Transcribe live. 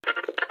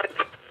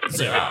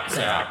Zero.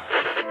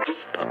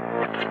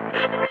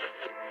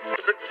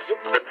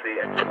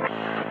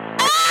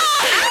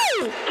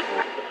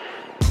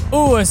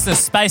 Ooh, it's the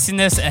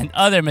spiciness and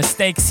other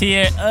mistakes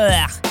here.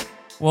 Ugh.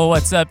 Well,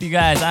 what's up, you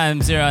guys? I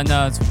am Zero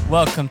Unknowns.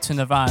 Welcome to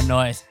Nirvana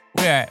Noize.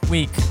 We are at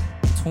week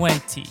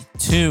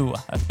 22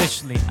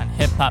 officially on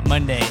Hip Hop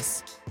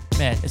Mondays.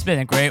 Man, it's been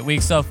a great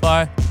week so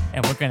far,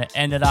 and we're going to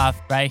end it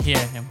off right here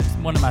in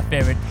one of my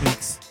favorite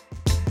weeks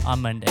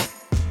on Monday.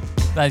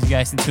 Glad you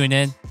guys can tune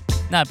in.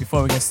 Now,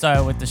 before we get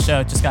started with the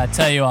show, just got to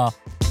tell you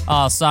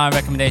all song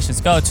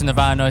recommendations go to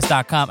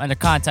nirvananoise.com under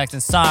contact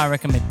and song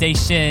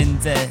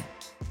recommendations. Yeah,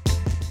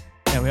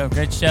 we have a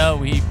great show.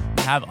 We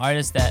have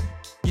artists that,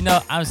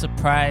 I'm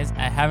surprised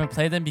I haven't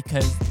played them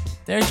because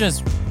they're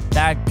just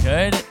that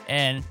good,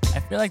 and I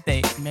feel like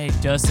they made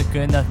just a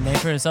good enough name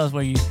for themselves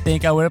where you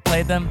think I would have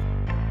played them.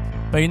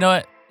 But you know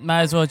what?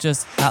 Might as well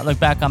just not look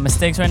back on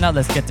mistakes right now.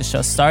 Let's get the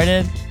show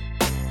started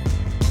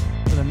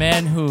with a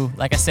man who,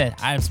 like I said,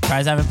 I'm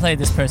surprised I haven't played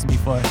this person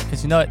before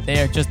because you know what? They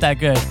are just that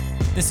good.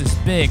 This is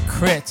Big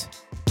K.R.I.T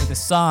with the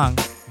song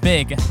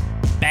Big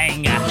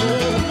Bang.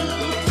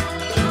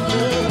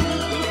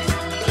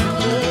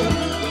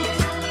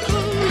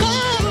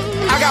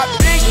 I got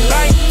big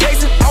bang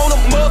cases on a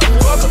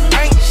motherfucker.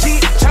 Ain't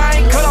shit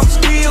chain, cause I'm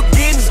still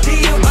getting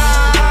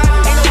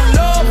mine. Ain't no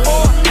love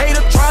for a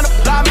hater tryna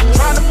fly me,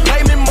 tryna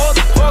play me.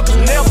 Motherfuckers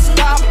never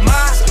stop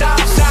mine. Stop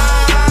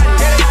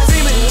shine. Yeah, they see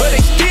me, but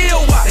they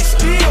still watch.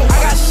 I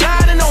got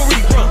shining on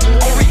rerun.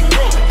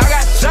 I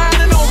got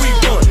shining on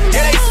rerun.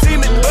 Yeah, they see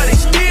me, but they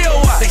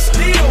still watch.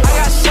 I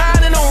got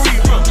shining on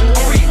rerun.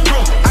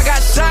 I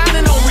got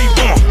shining on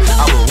rerun.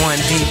 I was one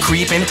deep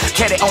creeping,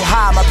 cat it on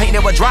high. My paint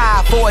never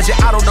dry. Forge it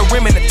out on the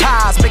rim and the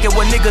ties, make it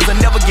where niggas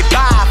will never get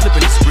by.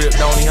 Flipping the script,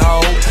 don't he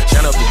hold?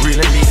 Shine up the grill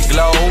and leave it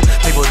glow.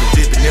 People the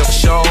dip and never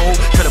show.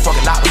 Cut the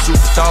fucking lot with super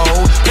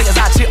stove. Niggas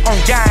out here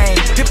on game.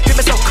 Dip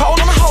it so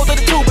cold on the hole of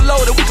the two below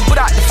that we can put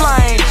out the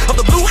flame.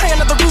 Of the blue hand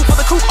of the roof of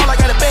the coupe, all I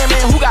got a band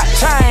man who got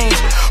change.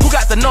 Who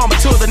got the number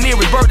to the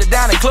nearest, bird it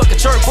down and cluck a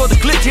church for the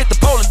click. Hit the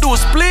pole and do a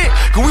split.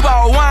 Cause we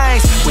ball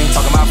wines. We ain't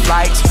talking about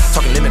flights.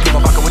 Talking lemon,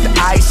 come on, with the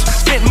ice.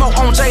 Spent more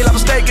on jail, like a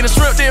steak and a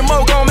shrimp, then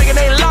more gon' make it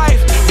their life.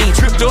 We ain't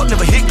tripped up,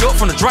 never hit up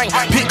from the drink.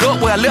 Pick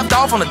up where I left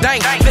off on the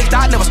dank. Flexed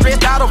out, never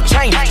stressed out over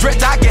chain.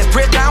 Stretched out, get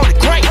spread down with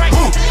the crank.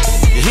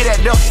 You hear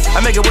that duck? I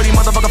make it where these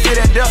motherfuckers fit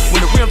that duck.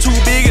 When the rim too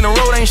big and the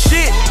road ain't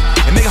shit,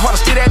 it make it hard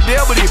to steer that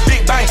there, but it's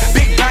big bang,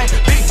 big bang,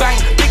 big bang,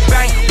 big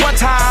bang. One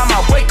time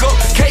I wake up,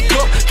 cake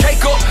up,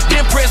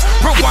 then press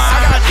rewind.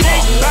 I got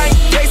big bang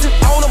cases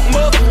on a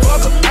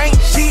motherfucker. Ain't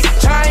shit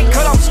chain,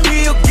 cause I'm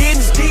still getting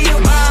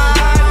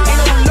mine.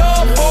 Ain't no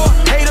love for a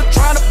hater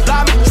tryna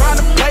fly me,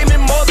 tryna play me.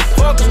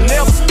 Motherfuckers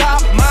never stop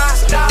mine.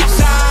 Stop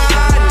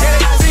shine. Yeah,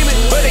 they see me,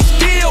 but they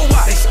still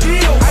watch.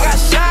 I got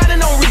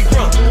shining on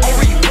rerun.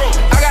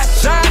 I got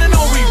shining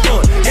on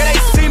rerun. Yeah, they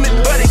see me,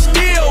 but they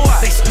still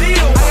watch.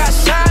 I got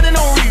shining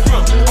on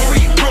rerun.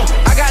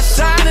 I got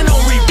shining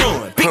on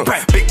rerun.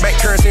 Big bank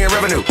currency and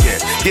revenue. Yeah,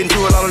 getting to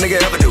it all a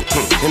nigga ever do.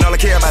 And all I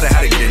care about is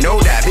how to get it. No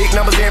doubt. Big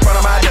numbers in front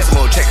of my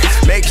decimal check.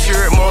 Make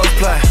sure it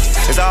multiply.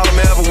 It's all I'm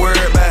ever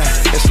worried about.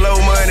 And slow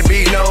money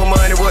beat no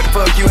money. What the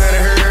fuck you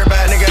ain't heard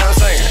about, nigga? I'm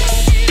saying.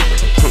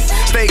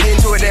 Stay getting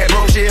to it, that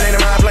broke shit ain't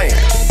in my plan.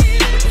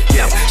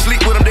 Yeah,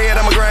 sleep with them dead,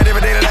 I'ma grind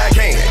every day that I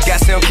can.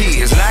 Got some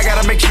kids, and I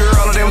gotta make sure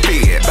all of them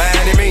fed. By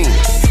any means,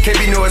 can't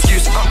be no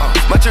excuses.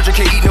 My children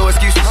can't eat no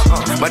excuses.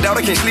 My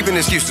daughter can't sleep in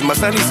excuses. My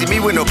son, he see me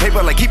with no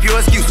paper, like keep your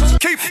excuses.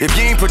 If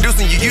you ain't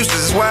producing, you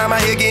useless. That's why I'm out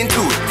here getting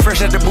to it.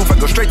 Fresh out the booth, I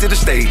go straight to the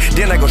stage.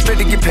 Then I go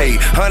straight to get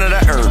paid. 100 I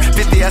earn,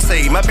 50 I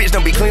save. My bitch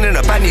don't be cleaning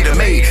up, I need a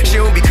maid. She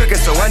don't be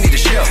cooking, so I need a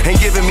chef. Ain't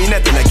giving me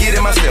nothing, I get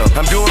it myself.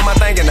 I'm doing my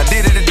thing and I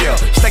did it to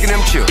death. Stacking them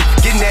chips,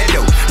 getting that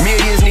dough.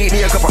 Millions need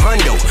me a couple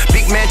hundo.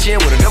 Big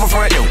mansion with a double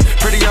front door.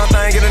 Pretty young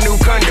thing in a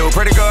new condo.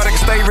 Pray to God I can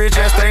stay rich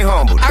and stay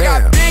humble.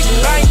 Damn. I got big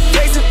bang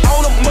cases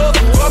on a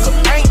motherfucker.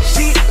 Ain't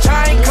shit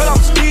chain, cause I'm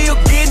still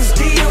getting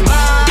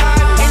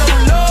mine. Ain't no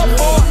love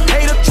for a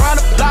hater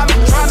tryna fly me,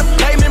 tryna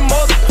play me.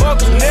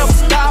 Motherfuckers never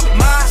stop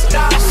mine.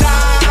 Stop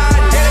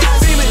shine. Yeah, they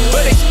see me,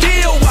 but they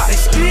still watch.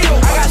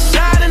 I got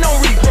shining on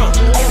rerun.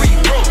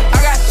 I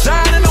got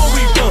shining on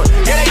rerun.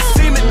 Yeah, they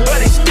see me, but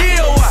they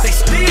still watch.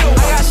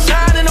 I got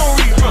shining on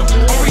rerun.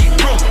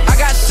 I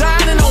got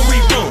shining on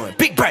rerun.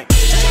 Big bang.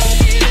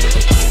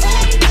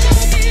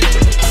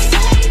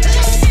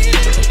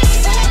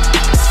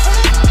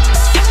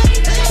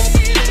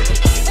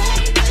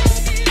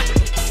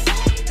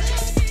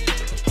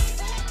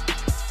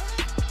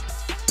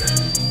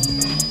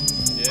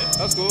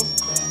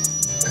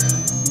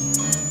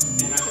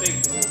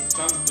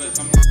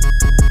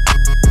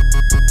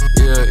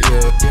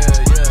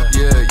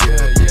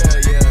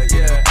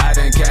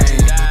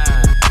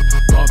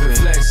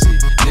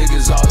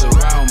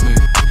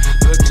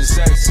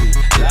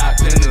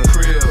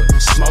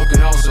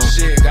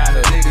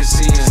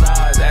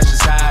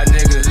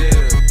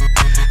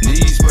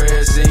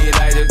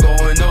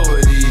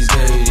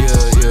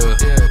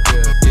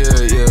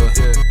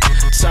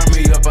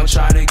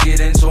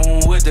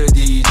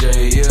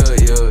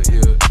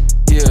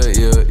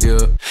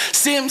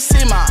 Sim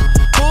Sima,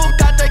 who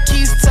got the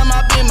keys to my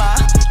Beamer?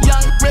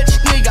 Young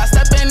rich nigga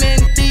stepping in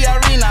the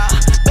arena.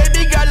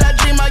 Baby girl a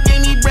dreamer,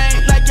 gave me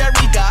brain like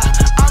Eureka.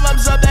 I'm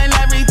absorbing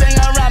everything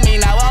around me,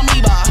 now I'm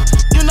amoeba.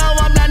 You know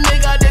I'm that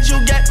nigga that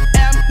you get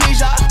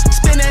amnesia.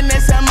 Spinning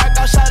this and mark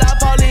out, shout out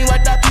Pauline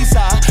with the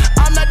pizza.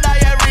 I'm the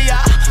diarrhea,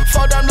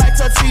 fold them like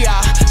tortilla.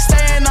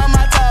 Staying on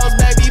my toes,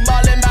 baby,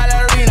 ballin'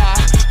 ballerina.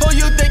 Who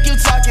you think you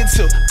talking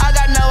to? I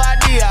got no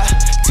idea.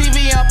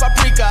 TV on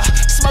paprika,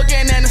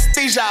 smoking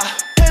anesthesia.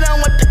 Hit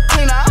on with the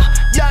cleaner,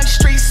 young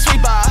street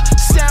sweeper.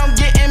 Sound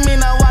getting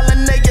meaner while a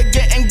nigga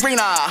getting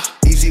greener.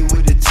 Easy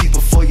with the T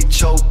before you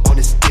choke on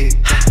the stick.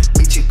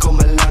 Meet you come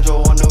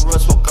Melandro on the run,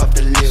 smoke off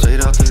the lip.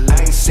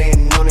 I ain't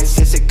saying no, that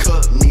since it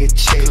cut me a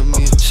check.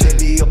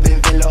 Baby up in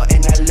Villa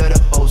and I love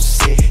the whole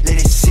set. Let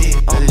it sit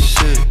on me.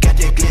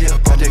 Got that glitter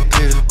on me.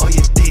 Oh,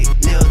 you thick,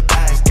 little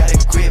thighs, got a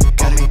grip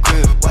on me.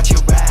 Watch you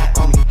ride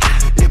on me.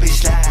 Little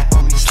bitch slide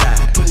on me.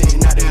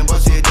 Pulling out them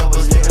busted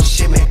doubles, let them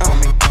shimmy on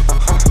me.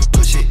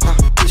 Push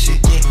it,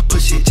 yeah,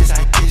 push it just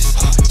like this.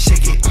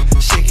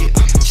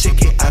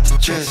 Shake it out the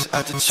dress,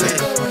 out the dress.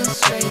 Going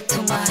straight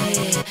to my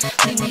head,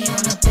 leave me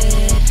on the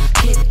bed.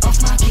 Get off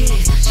my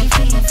kid, she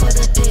feeding for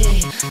the day.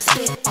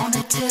 Spit on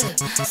the tip,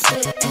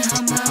 spit in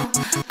her mouth.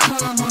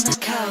 Come on the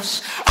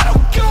couch. I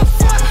don't give a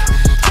fuck.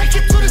 Take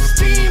it to the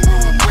steam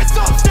room, rinse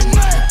off the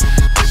nut.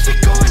 This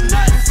shit going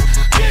nuts.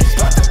 Bitch,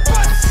 about to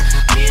bust.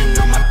 Me and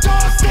all my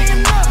dogs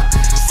staying up.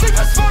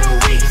 Sleepers for the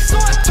week,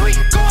 so I tweak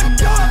going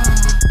dark.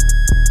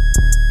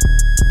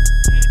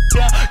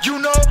 You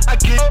know I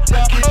get, you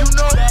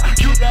know I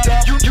get,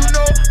 you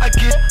know I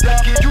get, you know I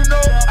get, you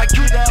know I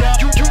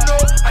get, you know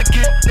I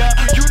get,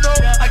 you know.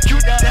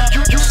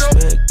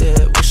 Smack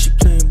that, what she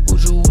playing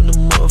Buju in the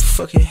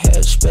motherfucking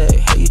hatchback?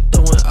 How you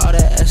throwing all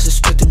that ass,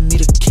 expecting me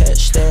to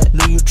catch that?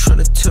 Know you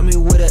tryna tell me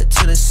where that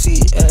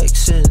Tennessee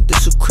accent?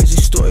 This a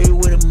crazy story,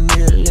 wait a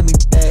minute, let me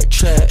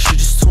backtrack. She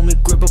just told me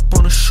grip up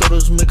on the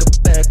shoulders, make a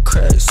back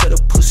crack. Said a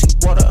pussy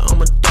water,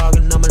 I'm a dog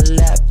and I'ma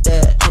lap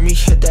that. Heard me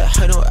hit that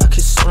high note, I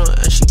kiss on her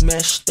and she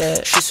mashed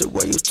that. She said,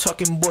 why you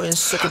talking, boy, and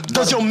suck a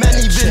Does your man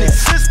even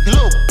exist?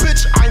 Little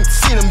bitch, I ain't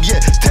seen him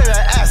yet. Tear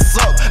that ass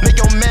up, make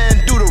your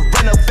man do the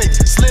renovate.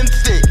 Slim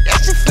thick,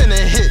 and she finna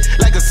hit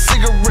like a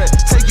cigarette.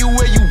 Take you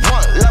where you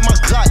want, like my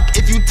Glock,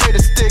 if you take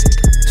the stick.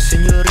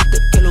 Señorita,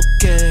 que lo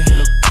que?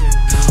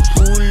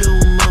 Ooh,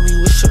 little mommy,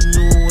 wish I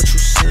knew what you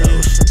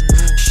said.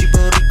 She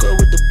bought Rico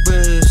with the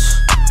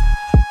braids.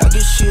 I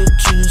guess she a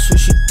genius when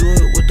she do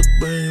it with the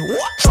brain.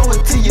 What? Throw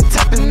it till you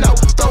tapping out,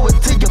 throw it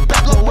till your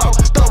back blow out.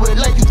 Throw it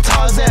like you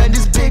Tarzan,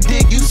 this big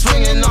dick you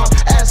swinging on.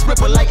 Ass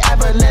ripper like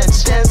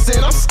avalanche,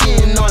 dancing, I'm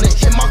skiing on it.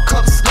 In my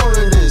cup, slow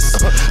to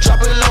this,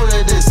 drop it low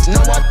to this.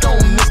 No, I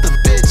don't miss the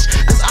bitch,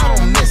 cause I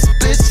don't miss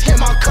bitch. Hit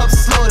my cup,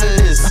 slow to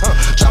this,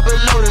 drop it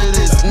low to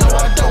this. No,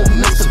 I don't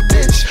miss the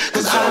bitch,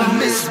 cause I don't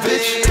miss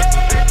bitch.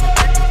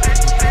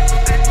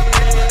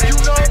 You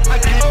know I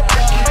get,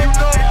 you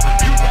know,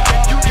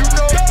 you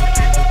know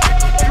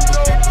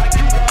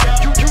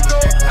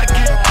I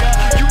get,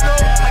 you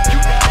know I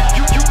get,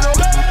 you know.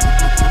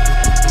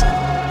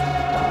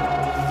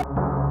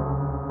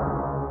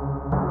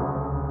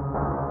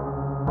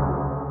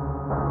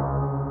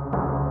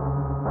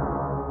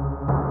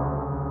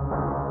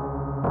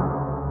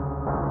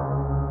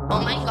 Oh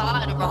my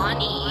god,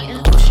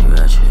 Ronnie. Pussy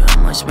ratchet, I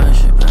might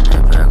smash it. Bend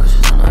that backwards,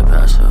 it's a night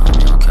passer.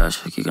 Homie on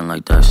cash, kicking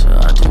like Dexter.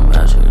 I do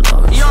magic,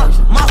 love it. Yo,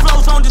 my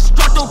flow's on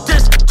destructo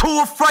disc. Too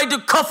afraid to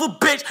cuff a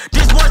bitch.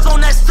 This was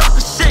on that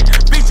sucker shit.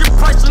 Feature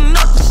price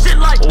enough to shit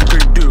like.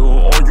 Okay,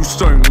 deal, are you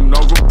saying? I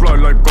reply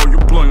like, are you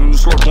playing?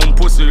 Slurp on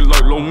pussy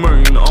like low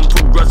main. I'm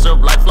progressive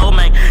like flow,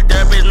 man.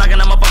 Therapist knocking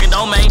at my fucking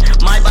domain.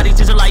 My body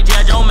teacher like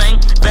G.I. Joe, man.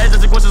 Fast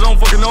as the questions on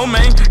fucking no,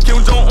 man.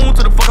 Kim Jong-un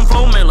to the fucking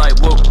flow, man. Like,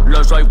 whoop,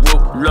 lush like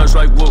whoop, lush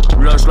like whoop,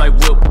 lush like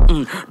whoop.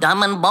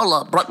 Diamond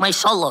baller, broke my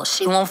shoulder.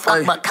 She won't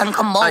fuck, but can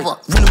come over.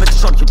 Run him at the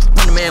truck,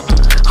 run him, man.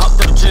 Hop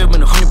to the gym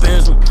in 100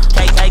 bands.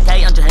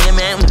 KKK, I'm just hanging,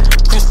 man.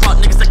 Chris Rock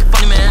niggas like a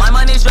funny man. My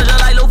money is treasure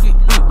like Luffy.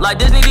 Like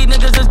Disney, these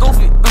niggas is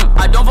goofy.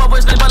 I don't fuck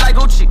with snakes, but like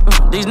Gucci.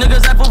 These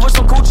niggas act for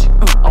some coochie.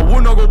 I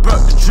will not go back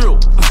to jail.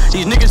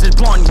 These niggas is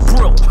blonde, you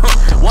brill.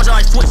 Watch how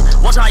I switch,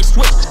 watch how I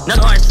switch.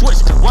 Never how I switch,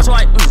 watch how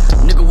I.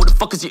 Nigga, what the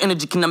fuck is your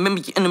energy? Can I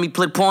mimic your enemy?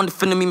 Play pawn,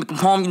 defend me, make them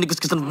harm you niggas.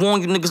 Cause I'm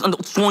warn you niggas, under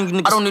sworn you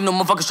niggas. I don't need no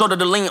motherfucking shoulder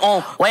to lean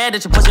on. Why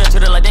that your pussy into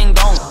the like ding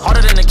dong?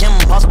 Harder than the Kim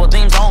Impossible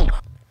theme song.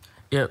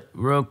 Yeah,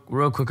 real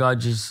quick, I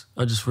just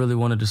really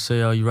wanted to say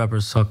you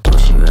rappers suck.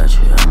 Pussy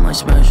ratchet, I might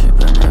smash it.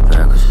 Bend that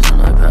backwards, it's a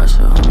night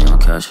passer. Homie on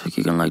cash,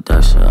 kicking like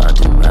Dexter. I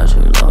do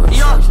magic, love it.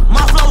 Yo,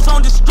 my flow's on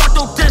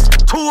destructo disc.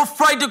 Too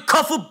afraid to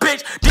cuff a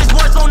bitch. This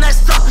was on that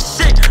sucker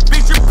shit.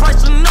 Feature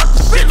price enough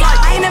to shit like.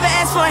 I ain't never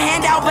asked for a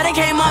handout, but it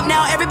came up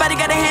now. Everybody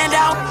got a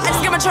handout. I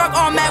just got my truck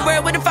on Matt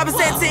Word with a 5%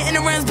 tint and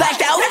the rims blacked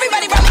out.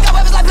 Everybody run me got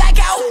weapons like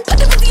blackout. Put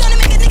the pussy on and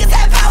make a nigga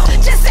tap out.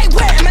 Just say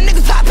where and my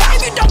niggas pop out.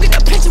 If you don't get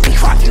the picture, we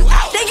crop you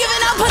out. They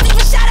giving out pussy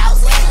for shout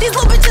outs. These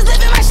little bitches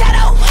live in my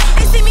shadow.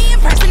 They see me in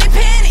person, they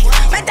panic.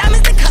 My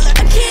diamonds the color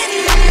of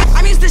candy.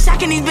 I'm used to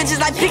shocking these bitches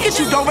like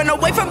Pikachu. gon' run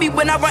away from me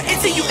when I run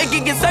into you. It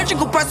can get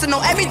surgical,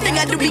 personal. Everything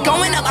I do be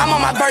going up. I'm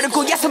on my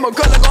vertical. Yes, I'm a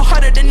girl, I go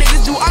harder than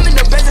niggas do. I'm in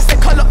the business, the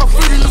color of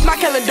Fruity Loops. My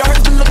calendar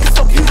has been looking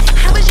so beautiful.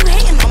 How was you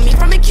hating on me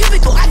from a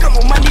cubicle? I got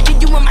more money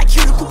than you in my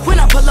cuticle. When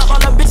I pull up, all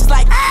the bitches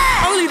like,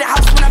 only the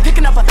house when I'm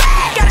picking up a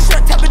got a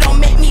short temper, don't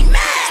make me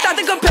mad. Stop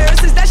the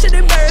comparisons, that shit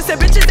embarrassing.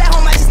 Bitches at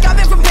home, I just got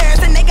back from Paris,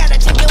 and they gotta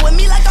check in with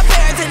me like a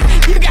parent.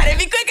 You gotta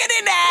be quicker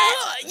than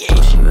that.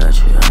 She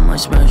ratchet, I might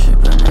smash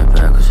it, bend that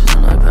back, cause she's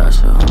like pass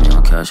it. Homie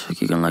on cash,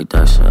 kicking like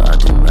Dexter, I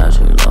do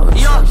magic, love it.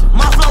 Yo,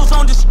 my flow's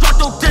on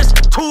destructo disc,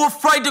 too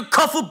afraid to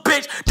cuff a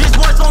bitch. This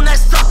words on that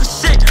sucker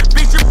shit,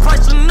 bitch, your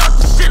price enough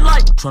to shit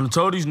like. Tryna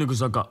tell these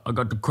niggas I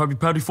got the Krabby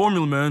Patty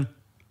formula, man.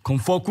 Come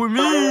fuck with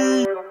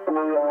me.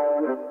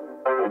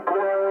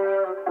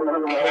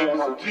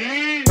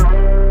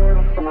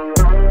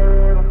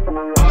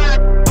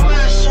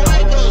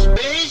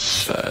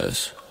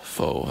 Fast,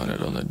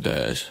 400 on the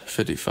dash,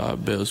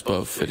 55 bills,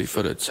 but 50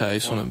 for the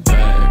taste on the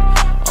bag.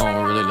 I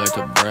don't really like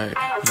to brag.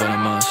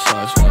 Venom my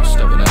socks when I'm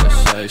stepping out of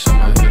safe.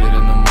 I'ma hit it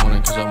in the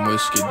morning cause I'm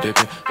whiskey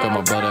dipping. Got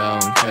my brother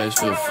out on cash,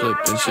 feel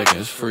flipping. Chicken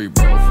is free,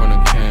 bro, from the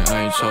can.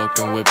 I ain't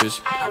talking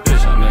whippets.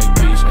 Bitch, I make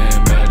beats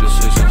and bad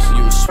decisions.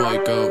 You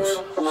Suecos,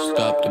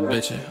 stop the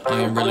bitching.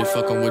 I ain't really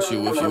fucking with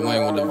you if you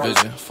ain't with the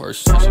vision.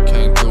 First time she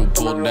came through,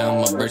 pulled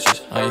down my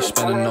britches. I ain't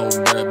spending no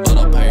bread, but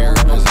I'll pay her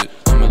a visit.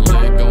 I'm a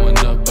leg going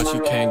up, but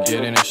you can't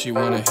get in. If she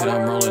wanna hit,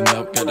 I'm rolling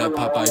up. Got that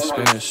Popeye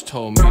spinach.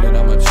 Told me that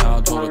I'm a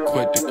child, told her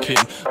quit the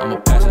kitten. I'ma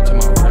pass it to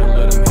my right,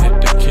 let him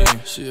hit the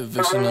king. She a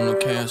vixen on the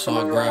can, so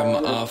I grab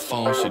my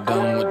iPhone. She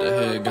done with the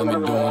head, got me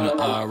doing the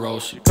eye roll.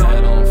 She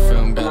bad on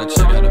film, gotta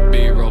check out the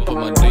B-roll. Put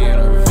my D in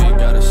her V,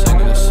 gotta sing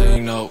in the C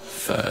note.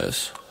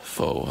 Fast,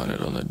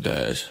 400 on the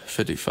dash,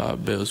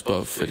 55 bills,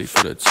 but 50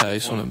 for the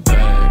taste on the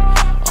bag.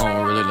 I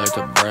don't really like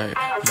to brag.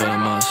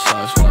 Venom my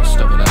socks when I'm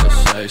stepping out of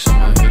safe.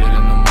 I'ma hit it in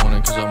the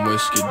morning cause I'm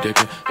whiskey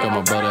dickin'. Got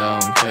my brother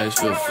out on cash,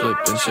 feel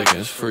flippin'.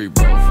 Chicken's free,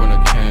 bro, from the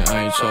can.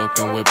 I ain't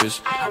talking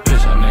whippets.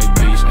 Bitch, I make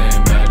beats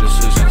and bad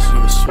decisions.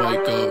 You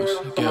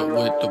Suecos, get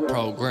with the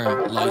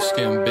program. Light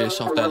skinned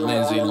bitch off that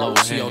Lindsay Lohan.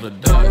 See all the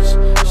dust,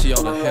 see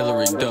all the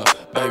Hillary Duck.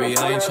 Baby,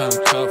 I ain't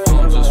tryna cuff,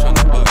 I'm just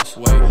tryna bust.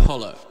 Wait,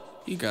 hold up,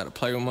 you gotta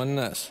play with my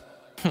nuts.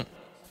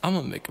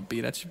 I'ma make a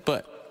beat at your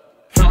butt.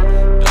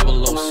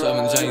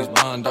 007 James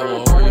Bond,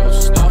 double Oreo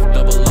stuff,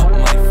 double up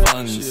my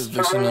funds. She a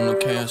vixen on the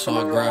can, so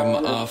I grab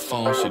my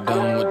iPhone. She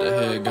done with the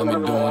head, got me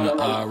doing the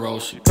eye roll.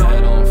 She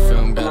bad on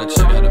film, gotta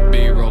check out the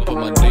B-roll. Put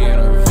my D in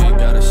her V,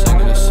 gotta sing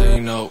in the C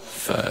note.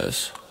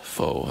 Fast,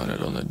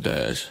 400 on the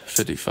dash,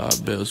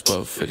 55 bills,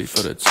 but 50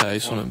 for the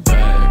taste on the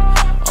bag.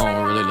 I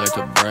don't really like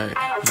to brag.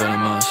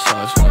 Venom my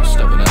socks when I'm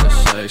stepping out of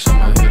safe.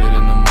 I'ma hit it in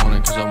the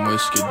morning cause I'm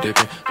whiskey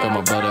dipping. Got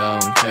my brother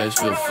out on cash,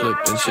 feel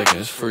flippin'.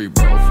 Chicken's free,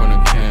 bro, from the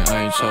can.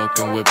 I ain't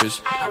talking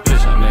whippets.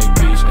 Bitch, I make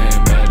beats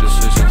and bad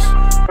decisions.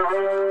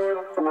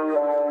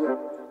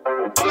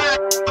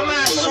 I'm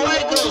at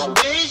Sueco's,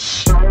 bitch.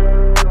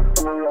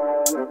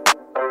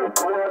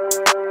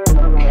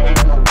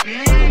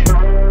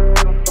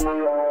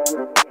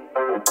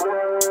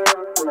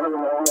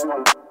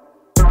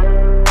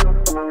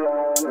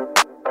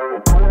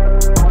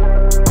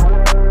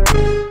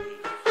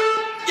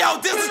 Yo,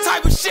 this is the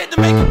type of shit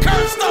to make a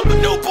curve stomp a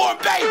newborn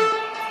baby.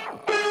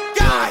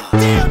 God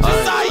damn,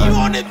 Jasiah, you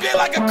on this bit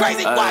like a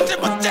crazy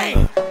watching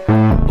machine.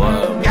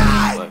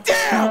 God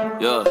damn,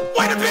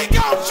 way to be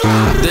gon'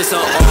 drive. This a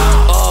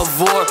all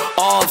war,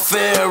 all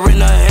fair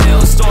in a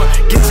hailstorm.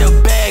 Get your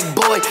bag,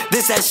 boy.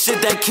 This that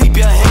shit that keep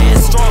your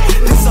hands strong.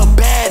 This a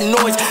bad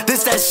noise.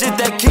 This that shit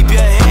that keep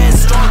your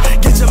hands strong.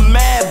 Get your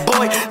mad,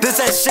 boy. This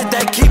that shit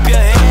that keep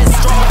your hands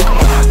strong.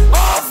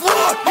 All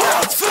war,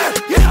 all fair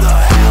in the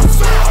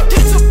hailstorm.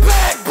 Get your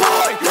bag,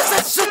 boy. This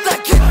that shit that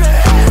keep your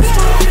hands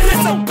strong.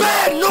 This a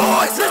bad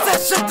noise. This that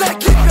shit that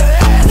keep your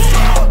hands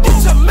strong.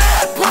 Get your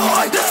mad,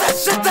 boy. This that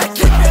shit that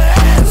keep your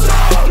hands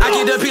strong. I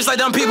get the peace like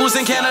them peoples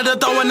in Canada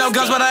throwing no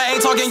guns, but I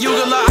ain't talking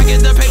Ugula. I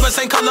get the paper,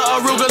 same color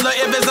arugula.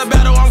 If it's a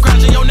battle, I'm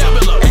crashing your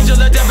nebula. Angel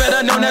of death,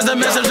 better known as the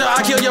messenger.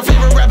 I kill your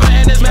favorite rapper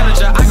and his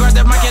manager. I grab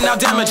that mic and now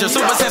damage her.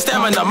 Super Saiyan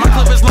stamina. My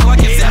clippers look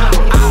like it's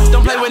animal.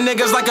 Don't play with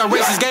niggas like a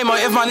racist gamer.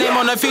 If my name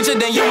on the feature,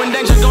 then you in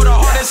danger. Go to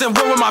artists and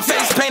ruin my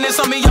face. Painting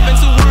some me up in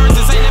 2 words.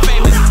 This ain't it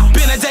famous.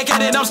 Been a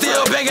decade and I'm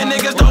still begging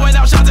niggas, throwing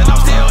out shots and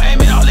I'm still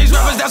aiming. All these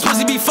rappers that's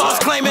supposed to be false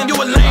claiming. You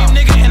a lame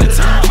nigga in a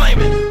turn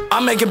claiming.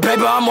 I'm making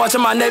paper, I'm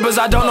watching my neighbors.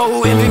 I don't know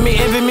who envy me.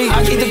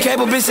 I keep the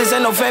cable, bitches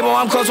ain't no fable.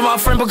 I'm close to my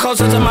friend, but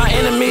closer to my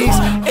enemies.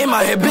 In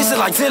my head, bitches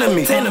like 10 of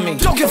me.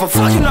 Don't give a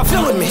fuck, you not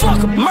feeling me.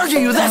 Murder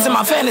you, that's in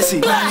my fantasy.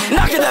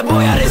 Knocking that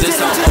boy out his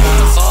this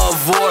all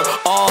war,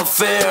 all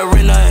fair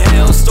in a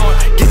hailstorm.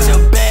 Get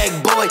your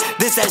bag, boy.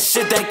 This that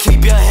shit that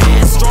keep your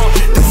hands strong.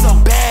 This a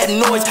bad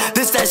noise.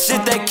 This that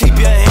shit that keep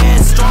your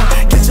hands strong.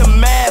 Get your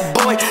mad,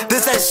 boy.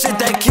 This that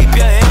shit that keep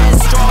your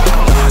hands strong.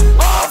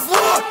 All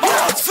war,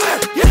 all fair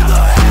in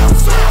the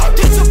hailstorm.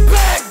 Get your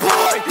bag,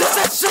 boy. This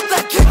that shit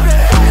that keep your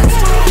hands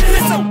strong.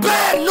 This a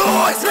bad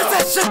noise. This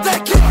that shit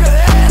that keep your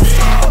hands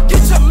strong.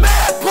 Get your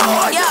mad,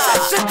 boy. This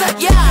that shit that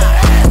keep your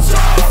hands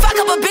strong. Fuck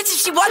up a bitch if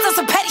she wants on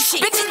some petty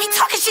shit. Bitches be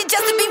talking shit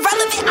just to be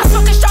relevant. I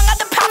smoke a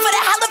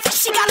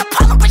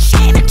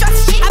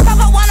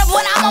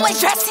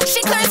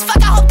Shit clear as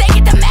fuck, I hope they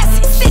get the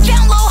message. Sit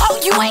down, little hoe,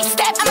 you ain't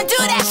step. I'ma do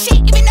that shit,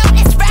 even though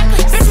it's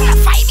reckless. Bitch wanna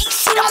fight me,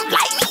 she don't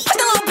like me. Put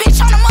the little bitch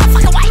on a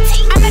motherfucking white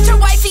tee. I met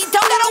your wifey,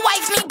 don't gotta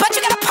wife me, but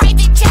you got a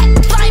private jet.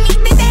 Blind me,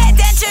 think they had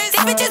dentures.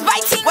 This bitch is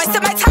biting,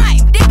 wasting my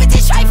time. This bitch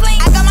is trifling,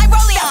 I got my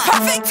rollie on.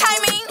 Perfect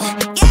timing,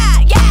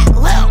 yeah,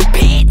 little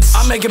bitch.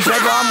 I'm making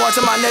paper, I'm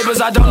watching my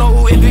neighbors. I don't know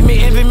who envy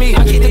me.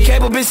 I keep the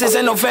cable, bitches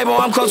ain't no fable.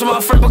 I'm close to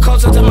my friend, but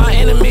closer to my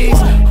enemies.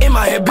 In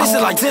my head,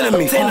 bitches like 10 of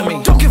me.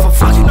 Don't give a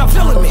fuck, you not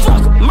feeling me.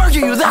 Murder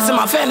you, that's in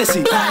my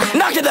fantasy.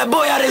 Knocking that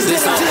boy out his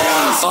distance.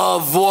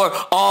 Of war,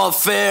 all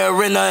fair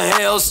in a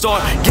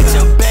hailstorm. Get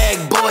your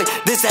bag, boy.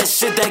 This that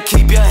shit that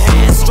keep your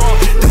hands strong.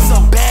 This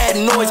some bad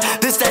noise.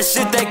 This that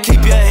shit that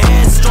keep your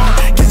hands strong.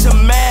 Get your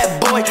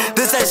mad, boy.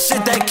 This that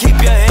shit that keep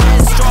your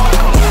hands strong.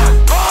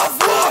 Of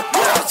war,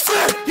 all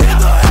fair in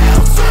a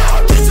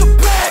hailstorm. Get your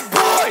bag,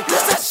 boy.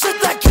 This that shit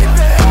that keep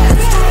your hands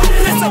strong.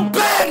 This some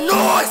bad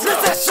noise. This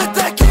that shit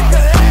that keep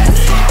your hands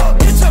strong.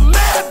 Get your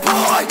mad,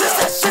 boy. This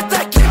that shit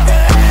that keep your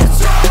hands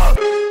strong.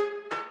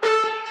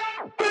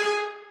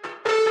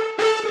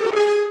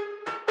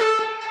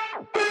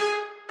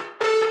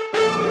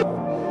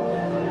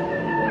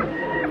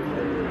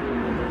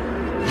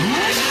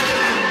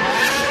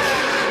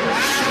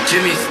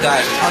 Jimmy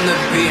style on the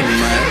beat,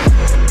 man.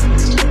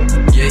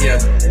 Yeah.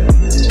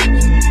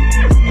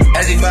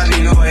 Everybody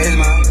know what it is,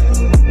 man.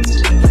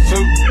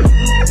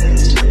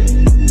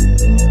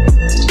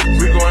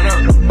 We going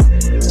up.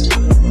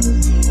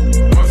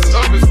 Once it's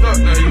up, it's stuck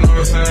now, you know what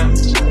I'm saying?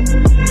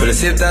 For the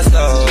sip that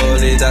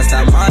slowly, that's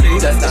that money,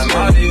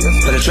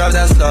 For the drop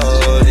that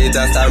slowly,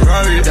 that's that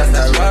Rari,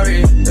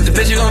 If the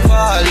bitch you gon'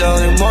 follow,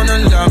 you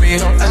wanna love me.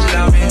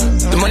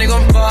 The money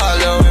gon'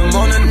 follow, you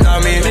wanna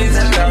love me.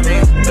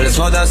 For the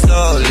smoke that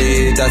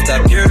slowly, that's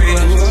that Fury.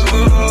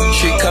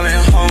 She coming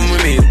home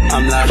with me,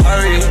 I'm like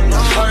hurry.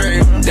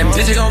 Them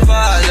bitches gon'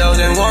 follow,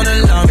 they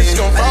wanna love me.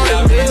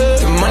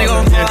 The money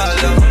gon'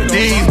 follow.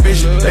 These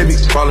bitches, they be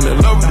falling in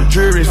love with the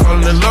jury,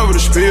 falling in love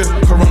with the spill.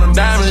 Corona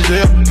diamonds,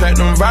 yeah,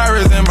 platinum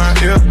virus in my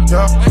ear,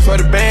 yeah. For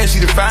the band, she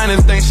the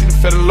finest thing, she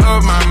fell in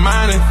love my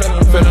mind and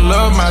fell in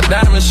love my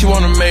diamonds. She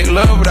wanna make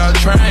love without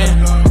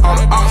trying. All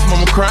the ops,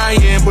 mama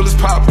crying, bullets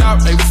popped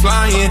out, they was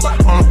flying.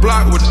 On the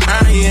block with the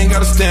iron,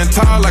 gotta stand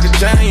tall like a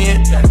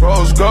giant.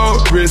 Rose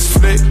gold, wrist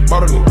flick,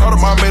 bought a new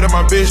Audemars, made up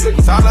my bitch.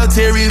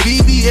 Solitary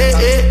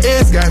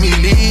VVS, got me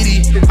leady.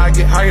 I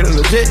get higher than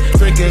legit,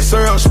 drinking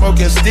syrup,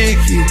 smoking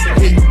sticky.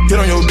 Hit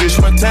on your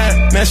bitch one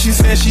time, now she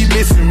saying she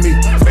missing me.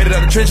 Made it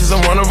out of trenches,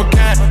 I'm one of a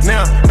kind,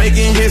 now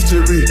making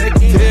history.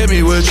 Tell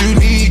me what you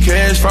need,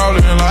 cash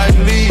falling like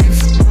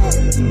leaves.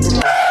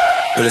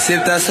 For the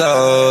sip that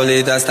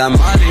slowly, that's that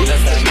money,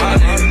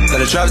 For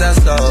the drop that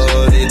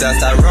slowly, that's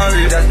that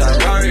Rari,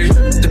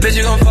 The bitch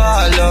you gon'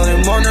 follow,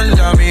 you wanna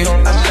love me.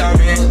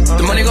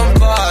 The money gon'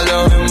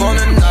 follow, you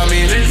wanna love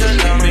me.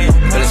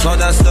 For the smoke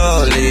that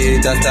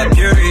slowly, that's that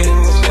Fury.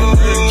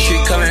 She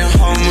coming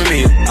home with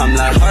me, I'm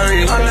like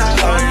hurry.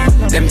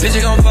 Them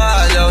bitches gon'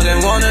 follow, they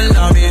wanna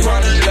love me.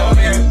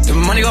 The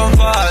money gon'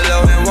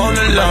 follow, they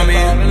wanna love me.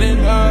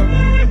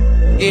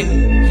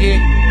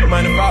 Yeah,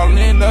 money falling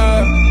in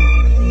love.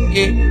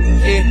 Yeah,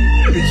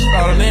 bitch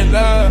falling in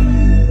love.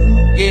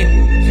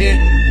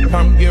 Yeah,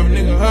 come give a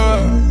nigga a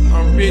hug.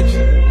 I'm rich.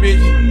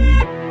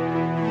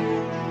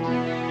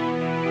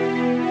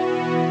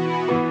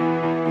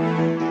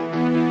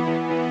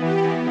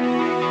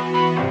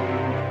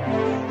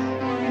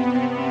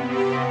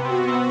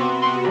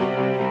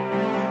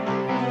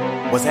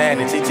 What's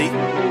happening, TT?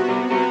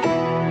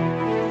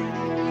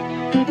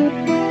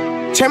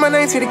 Change my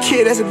name to the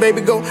kid, that's a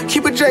baby go.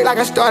 Keep it Drake like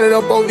I started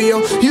up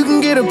OVO. You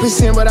can get a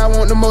percent, but I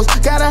want the most.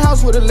 Got a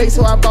house with a lake,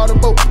 so I bought a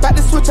boat. About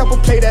to switch up a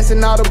play, that's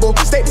an audible.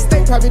 State to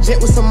state, private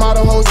jet with some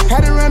model hoes.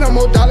 Had to run up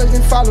more dollars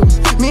than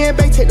followers. Me and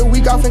Bay take the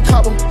week off in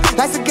Cabo.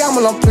 Life's a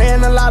gamble, I'm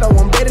playing a lotto.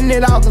 I'm betting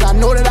it all, cause I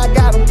know that I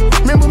got them.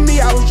 Remember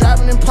me, I was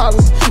driving in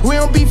Impalas. We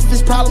don't beef if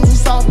it's problems, we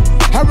solve them.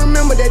 I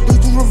remember that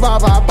dude through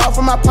revolver. I bought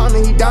from my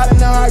partner, he died in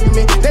the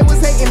argument. They was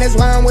hating, that's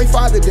why I'm way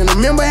farther than them.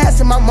 Remember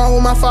asking my mom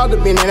where my father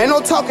been. And ain't no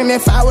talking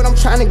that fire, what I'm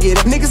trying to get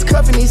at. Niggas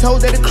cuffing these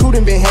hoes that the crew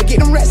done been had. Get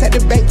them rats at the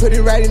bank, put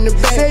it right in the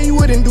bank. Say he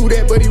wouldn't do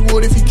that, but he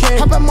would if he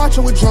can. How about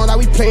marching with John, like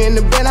we playing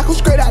the band. I come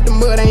straight out the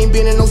mud, I ain't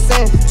been in no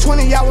sand.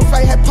 20 y'all with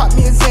fight, had popped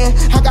me a Zan.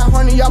 I got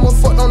 100 y'all more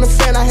fucked on the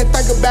fan. I had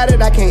think about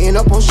it, I can't end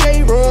up on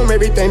shade room.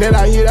 Everything that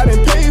I hear, I done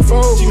paid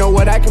for. You know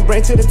what I can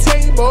bring to the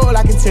table.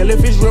 I can tell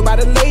if it's real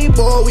by the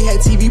label. We had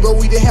TV, but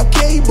we didn't have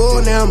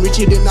cable. Now I'm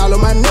richer than all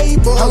of my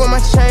neighbors. I wear my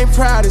chain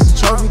proud as a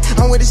trophy.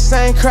 I'm with the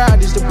same crowd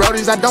as the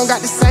brodies. I don't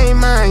got the same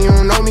mind, you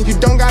don't know me. You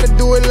don't gotta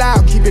do it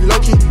loud, keep it low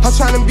key. I'm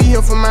tryna be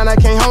here for mine, I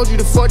can't hold you.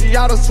 The 4G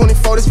autos,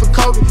 24, this for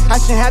Kobe. I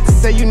shouldn't have to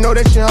say, you know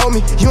that you hold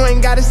me. You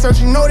ain't gotta search,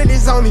 you know that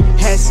it's on me.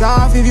 Hats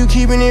off if you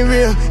keeping it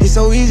real. It's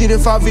so easy to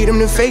fall victim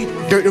to fate.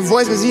 Durk the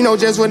voice, cause he know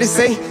just what it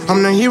say.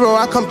 I'm the hero,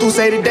 I come through,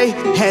 say today.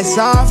 Hats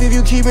off if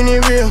you keeping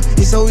it real.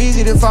 It's so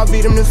easy to fall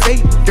victim to fate.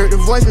 Durk the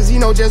voice, cause he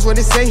know just what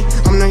it say.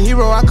 I'm the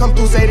hero, I come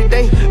through, say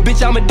today.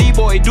 Bitch, I'm a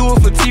D-boy, do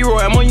it for T-Roy.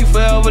 I'm on you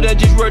forever, that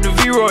just word to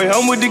V-Roy.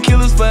 I'm with the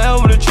killers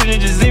forever, the children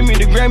just in me.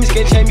 The Grammys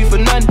can't change me for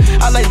nothing.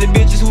 I like the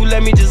bitches who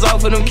let me just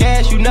offer them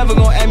cash. You never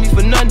gon' ask me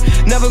for nothing,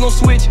 never gon'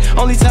 switch.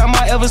 Only time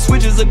I ever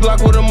switch is a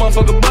Glock with a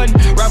motherfucker button.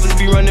 Rappers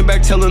be running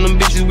back telling them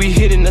bitches we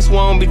hitting. That's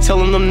why I don't be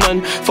telling them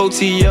nothing.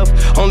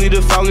 4TF, only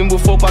the fountain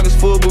with 4 pockets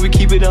full, but we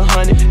keep it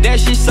 100. That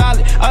shit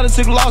solid, I done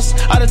took losses.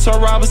 I done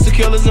turned robbers to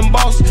killers and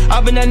bosses.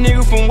 I been that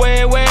nigga from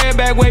way, way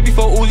back, way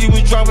before Uzi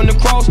was dropping the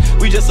cross.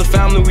 We just a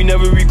family, we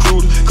never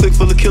recruited. Click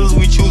full of killers,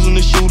 we choosing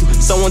to shoot.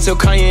 Someone tell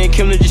Kanye and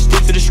Kim to just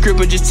stick to the script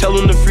and just tell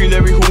them to free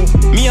Larry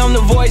Hoover. Me, I'm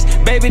the voice,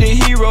 baby, the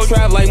hero.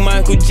 Drive like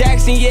Michael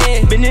Jackson,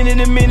 yeah. Been in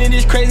a minute,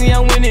 it's crazy,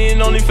 I'm winning.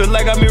 And only feel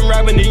like I've been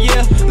rapping a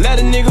year. Let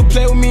a nigga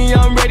play with me,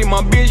 I'm ready.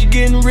 My bitch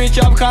getting rich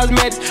off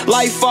cosmetics.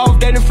 Life off,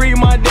 they done free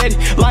my daddy.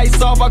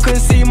 Lights off, I couldn't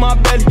see my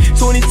belly.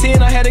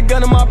 2010, I had a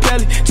gun in my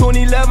belly.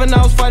 2011,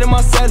 I was fighting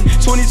my celly.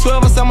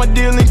 2012, I signed my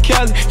deal in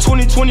Cali.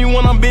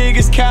 2021, I'm big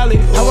as Cali.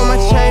 I wear my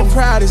chain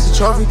proud, it's a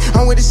trophy.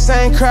 I'm with the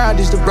same crowd,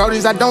 it's the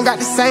brodies. I don't got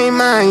the same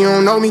mind, you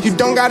don't know me. You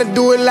don't gotta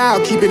do it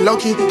loud, keep it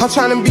low-key. I'm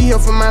tryna be here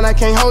for mine, I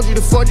can't hold you.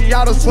 The 4G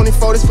autos,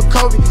 24, this for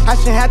Kobe. I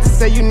shouldn't have to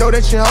say, you know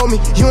that you hold me.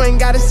 You ain't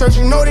gotta search,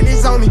 you know that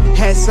it's on me.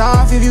 Hats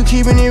off if you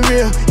keeping it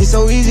real. It's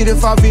so easy to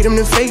fall victim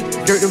to fate.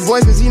 Durk the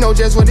voice, cause he know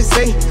just what it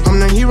say. I'm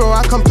the hero,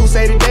 I come through,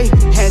 say today.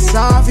 Hats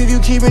off if you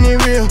keeping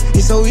it real.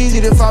 It's so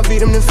easy to fall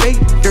victim to fate.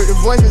 Durk the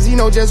voice, cause he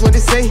know just what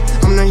it say.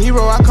 I'm the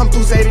hero, I come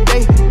through, say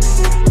today.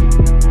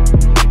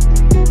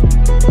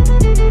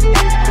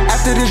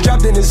 After this drop,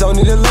 then it's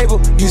only the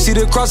label. You see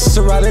the crosses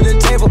surrounding the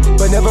table,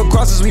 but never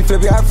crosses, we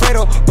flip your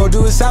Alfredo. Bro,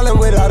 do a salad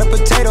without a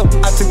potato.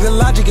 I took the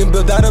logic and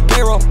built out a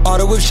payroll.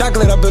 Auto with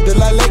chocolate, I built it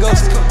like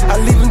Legos. I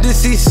leave them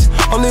deceased,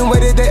 only way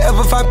that they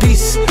ever find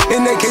peace.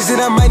 In that case, then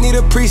I might need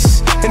a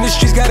priest. In the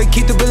streets, gotta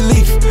keep the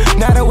belief.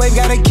 Not a wave,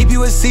 gotta keep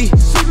you a C.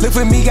 Look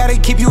for me, gotta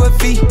keep you a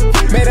fee.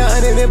 Made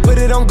 100 and put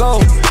it on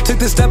gold. Took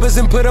the steppers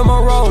and put them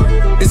on roll.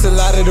 It's a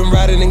lot of them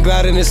riding and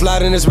gliding and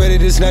sliding. It's ready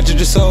to snatch at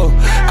your soul.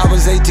 I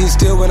was 18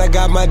 still when I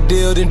got my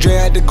deal, then Dre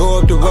had to go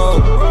up the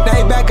road. Now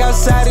he back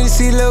outside and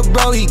see lil'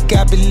 bro, he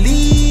got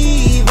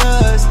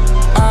believers.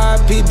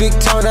 R.I.P. Big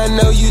Tone, I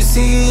know you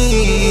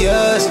see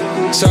us.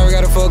 Sorry,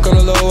 gotta fuck on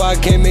the low, I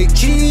can't make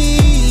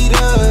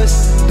cheaters.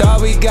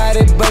 Thought we got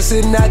it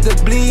bustin' out the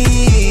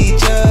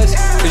bleachers.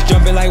 It's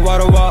jumping like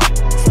water wall.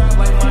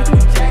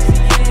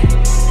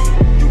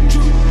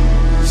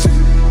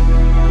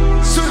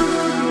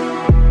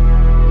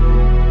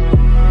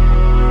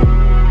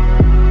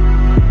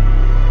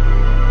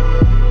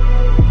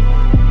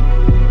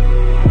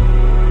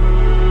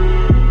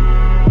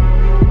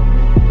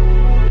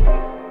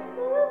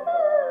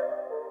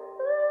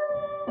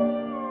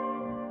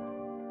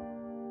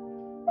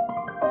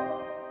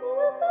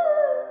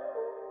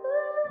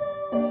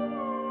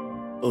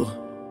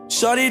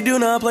 Shorty do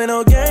not play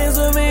no games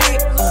with me.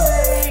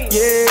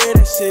 Yeah,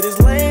 that shit is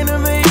lame to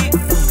me.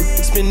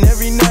 Spend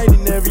every night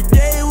and every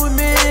day with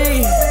me.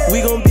 We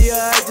gon' be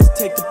alright, just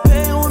take the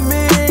pain with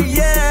me.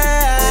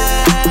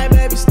 Yeah,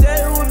 baby,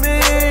 stay with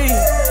me.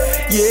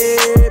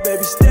 Yeah,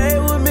 baby, stay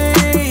with me.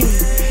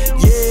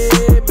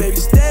 Yeah, baby,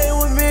 stay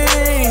with me.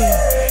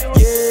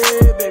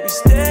 Yeah, baby,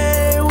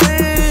 stay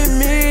with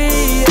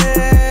me.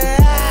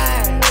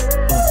 Yeah.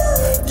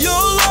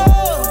 Your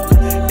love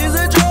is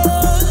a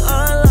drug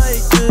I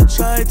like to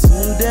try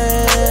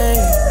today.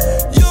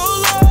 Your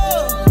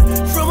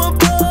love from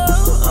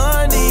above,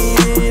 I need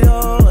it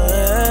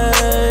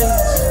always.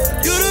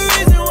 You the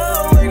reason why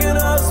I'm waking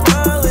up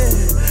smiling.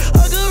 I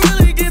could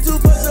really get too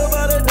fucked up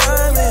by the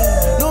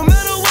diamond. No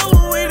matter what,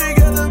 when we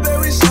together, baby,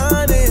 we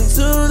shining.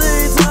 To the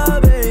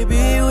top,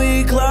 baby, we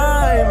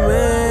climbing.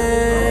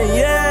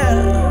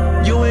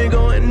 Yeah, you ain't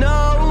going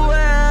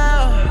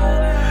nowhere.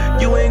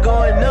 You ain't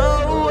going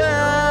nowhere.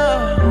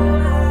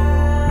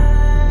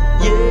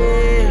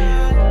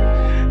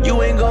 Yeah,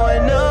 you ain't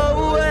going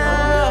nowhere.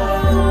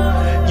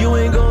 You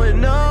ain't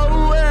going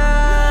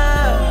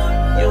nowhere.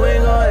 You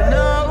ain't going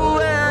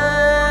nowhere.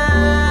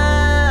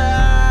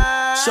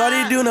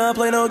 Shorty do not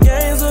play no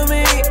games with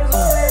me.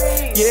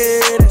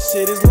 Yeah, that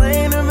shit is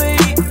lame to me.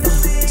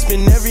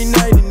 Spend every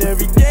night and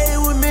every day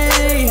with me.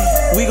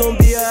 We gon'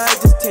 be alright,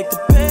 just take the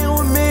pain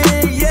with me.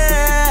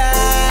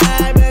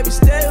 Yeah, baby,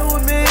 stay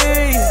with me.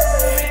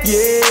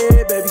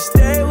 Yeah, baby,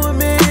 stay with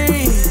me.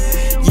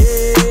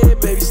 Yeah,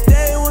 baby,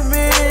 stay with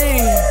me.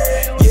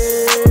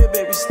 Yeah,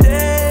 baby,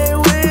 stay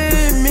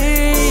with me.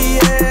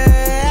 Yeah.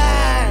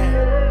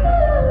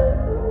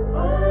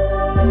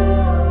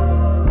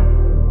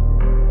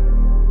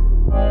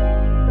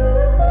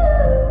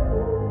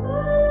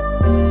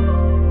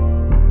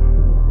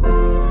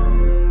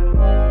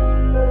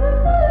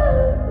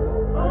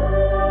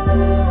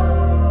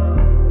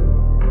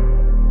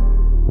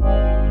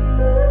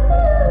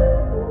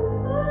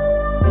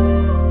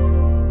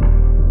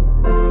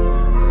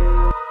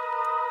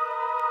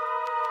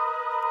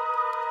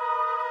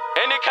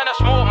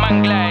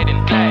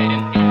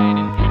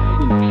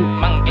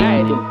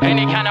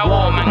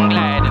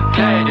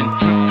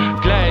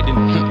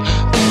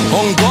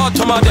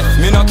 my death,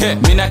 me not care,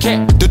 me not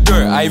care. The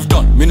dirt I've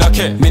done, me not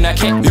care, me not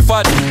care. If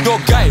I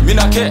dog guy, me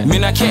not care, me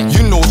not care.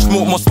 You know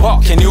smoke must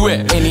spark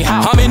anywhere,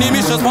 anyhow. How many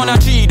missions wanna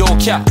tree don't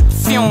care?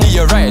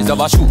 The rise of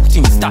a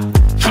shooting star.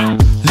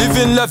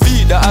 Living la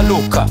vida a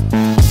loca,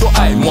 so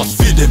I must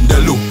feed them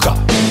the loca.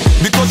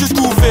 Because you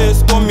school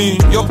face don't mean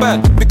you're bad.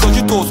 Because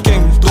you toast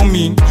games don't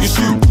mean you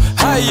shoot.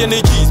 High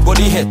energies,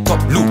 body head top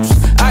loose.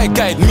 I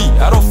guide me,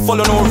 I don't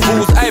follow no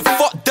rules. I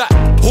fuck that,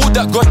 hold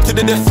that God to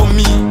the death for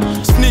me.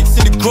 Snakes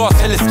in the grass,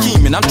 hella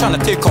scheming. I'm trying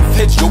to take off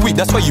heads, you're weak,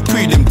 that's why you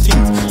pre them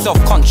things.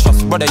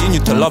 Self-conscious, brother, you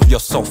need to love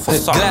yourself for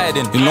something.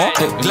 Gliding, you know,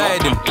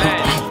 gliding,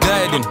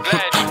 gliding,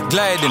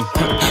 gliding,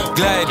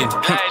 gliding,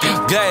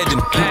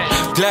 gliding,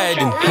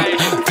 gliding,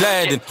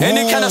 gliding.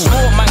 Any kind of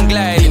smoke, man,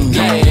 gliding,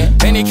 gliding.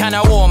 Any kind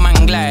of war,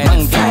 man,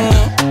 gliding,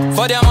 gliding.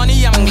 For their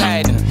money, I'm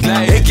gliding,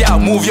 gliding. Hey, girl,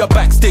 move your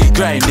back, stay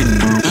grinding.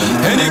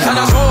 Any kind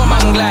of war,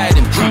 man,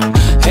 gliding.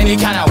 Any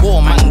kind of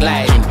war, man,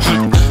 gliding.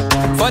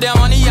 For their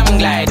money, I'm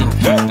gliding,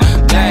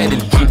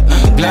 gliding,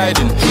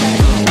 gliding.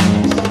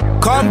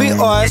 Can't be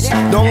us,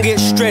 don't get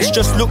stressed.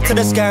 Just look to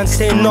the sky and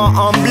say, no,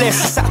 I'm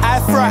blessed. It's an eye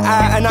for an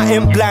eye and I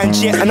ain't blind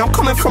yet. And I'm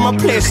coming from a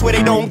place where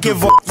they don't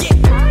give up.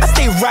 I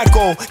stay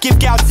raggo, give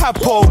gal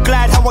tapo.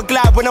 Glad how I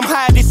glide when I'm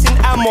high, this in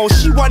ammo.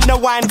 She want the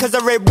wine cause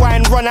the red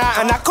wine run out.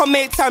 And I come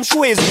 8 times, she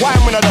ways wine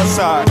when I dance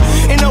her.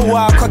 In the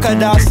war,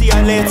 crocodile, see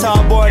her later.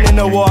 Born in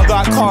the war,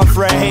 got calm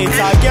for a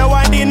hater. Get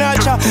one the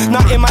nurture,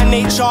 not in my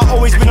nature.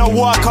 Always been a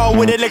worker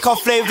with a liquor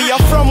flavor.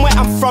 You're from where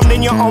I'm from,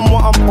 then you're on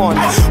what I'm on.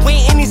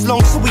 Waiting is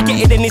long, so we get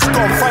it and it's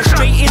gone.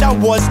 Frustrated I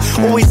was,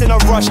 always in a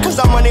rush. Cause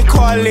I'm on it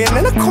calling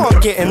and I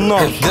can't get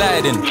enough.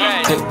 Gliding,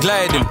 gliding,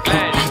 gliding,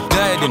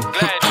 gliding,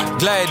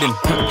 gliding,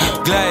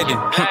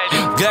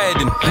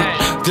 gliding,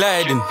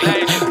 gliding,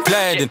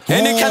 gliding.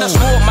 Any kind of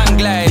smoke, man,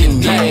 gliding,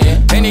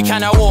 gliding. Any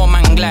kind of war,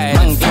 man,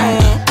 gliding,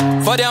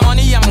 gliding. For their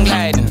money, I'm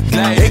gliding,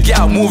 gliding. Hey,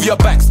 girl, move your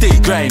back, stay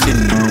grinding.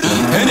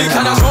 Any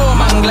kind of smoke,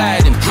 man,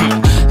 gliding.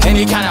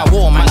 Any kind of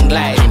war, man,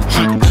 gliding.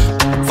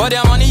 For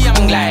their money,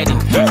 I'm gliding,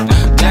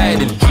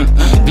 gliding,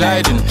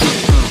 gliding.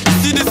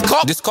 See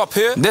this cup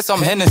here? There's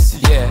some Hennessy,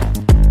 yeah.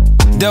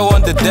 They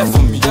want the death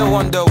of me. They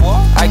want the what?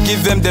 I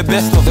give them the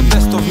best of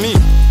me.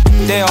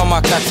 They on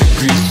my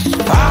category.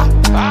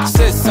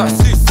 Say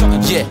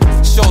something, yeah.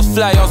 Shows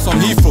fly on some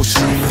Heathrow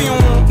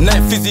shit.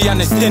 Night fizzy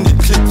and extended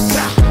clips.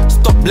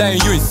 Stop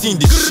lying, you ain't seen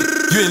this shit.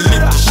 You ain't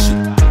lived this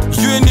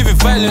shit. You ain't even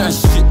violent and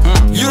shit.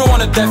 You don't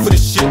wanna die for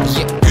this shit.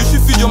 You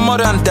should feed your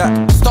mother and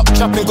that. Stop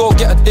trapping, go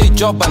get a day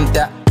job and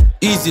that.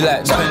 Easy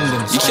like spending.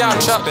 You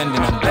can't trap.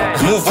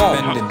 Move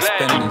on.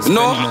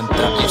 No.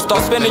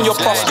 Start spending your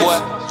puff, boy.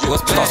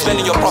 Start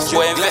spending your puff,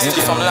 boy. Invest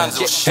in some lands.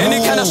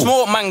 Any kind of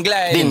smoke, man,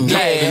 gliding.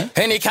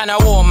 Any kind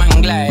of war,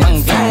 man,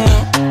 gliding.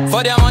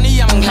 For their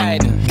money, I'm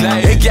gliding.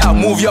 Hey, girl,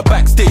 move your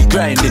back, stay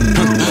grinding.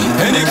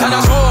 Any kind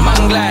of smoke,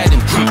 man,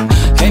 gliding.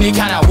 Any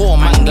kind of war,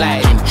 man,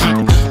 gliding.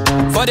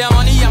 For their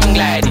money, I'm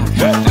gliding.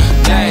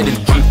 Gliding,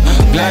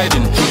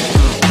 gliding.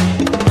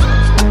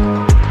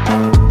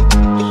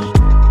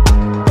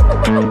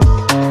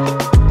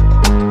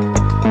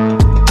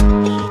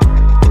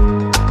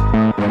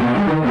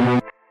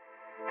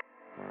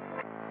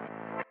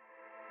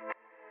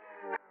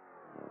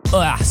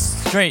 Ugh,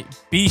 straight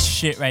beast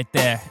shit right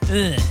there.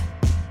 Ugh.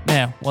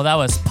 Man, well that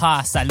was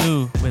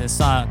Salieu with his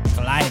song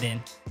Glidin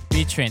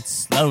featuring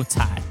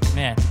slowthai.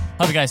 Man,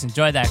 hope you guys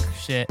enjoyed that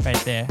shit right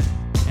there.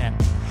 Man,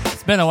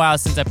 it's been a while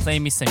since I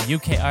played me some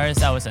UK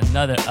artists. That was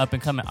another up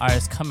and coming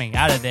artist coming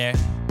out of there.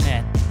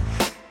 Man,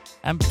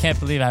 I can't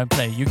believe I haven't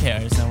played a UK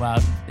artist in a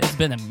while. It's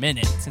been a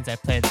minute since I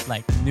played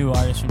like new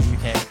artists from the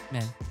UK.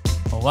 Man,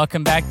 well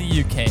welcome back to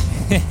UK.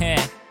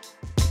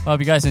 Hope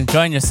you guys are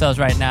enjoying yourselves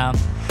right now.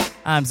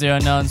 I'm Zero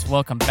Knowns.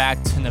 Welcome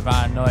back to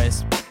Nirvana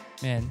Noize.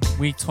 Man,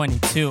 week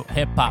 22,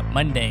 Hip Hop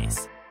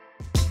Mondays.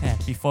 Man,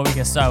 before we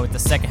get started with the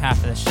second half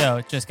of the show,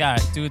 just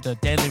gotta do the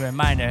daily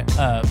reminder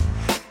of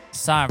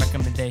song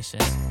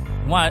recommendations.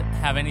 Want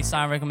have any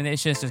song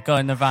recommendations? Just go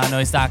to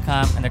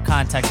nirvananoise.com under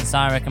contacts and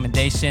song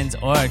recommendations,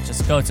 or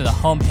just go to the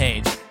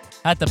homepage.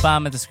 At the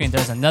bottom of the screen,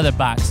 there's another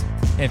box.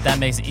 If that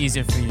makes it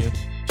easier for you,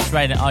 just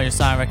write in all your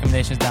song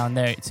recommendations down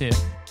there too.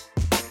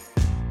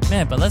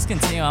 Man, but let's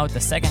continue on with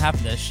the second half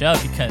of the show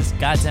because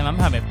goddamn, I'm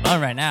having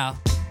fun right now.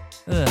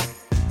 Ugh.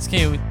 Let's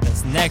get with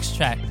this next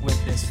track with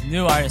this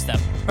new artist that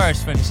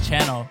burst from this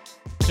channel,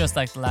 just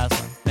like the last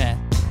one. Man,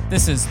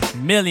 this is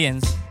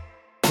Millions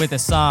with the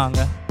song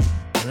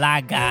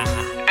Lagga.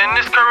 In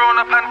this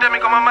corona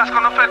pandemic, I'm a mask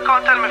on the Fed,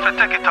 can't tell me if I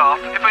take it off.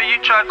 If a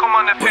you try come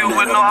on the field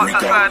with no hot to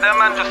slide, that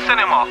man just send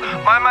him off.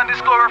 My man did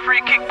score a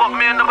free kick, but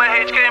me and the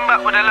H came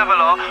back with a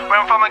leveler. Where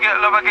I'm from, I get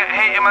love, I get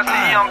hate. In my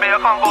city, I'm big, I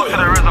can't go to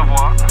the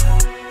reservoir.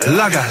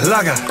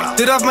 Lagga.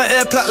 Did have my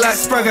air plat like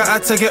Spragger,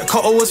 had to get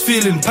cut or was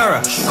feeling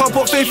para. Can't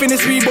put faith in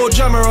this Rebo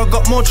jammer, I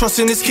got more trust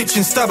in this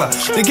kitchen stabber.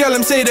 The girl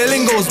them say the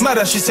lingo's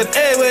madder, she said,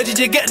 hey, where did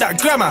you get that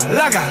grammar?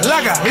 Lagga.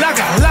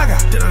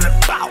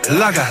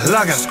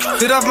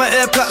 Did have my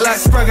air plat like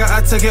Spragger,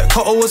 had to get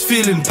cut or was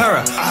feeling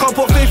para. Can't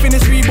put faith in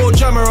this Rebo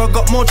jammer, I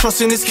got more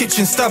trust in this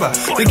kitchen stabber.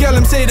 The girl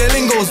them say the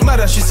lingo's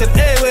madder, she said,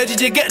 hey, where did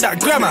you get that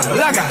grammar?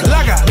 Lagga.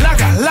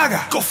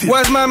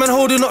 Why's my man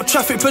holding up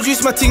traffic?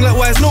 Produce my thing like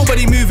why is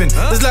nobody moving?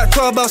 There's like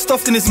 12 bars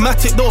stuffed in this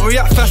matic, don't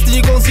react fast and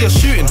you gon' see a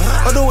shooting.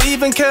 I don't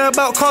even care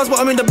about cars, but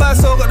I'm in the bag,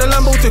 so I got the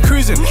Lambo to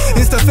cruising.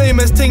 Insta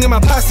famous thing in my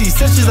passy,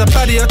 said she's a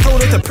baddie, I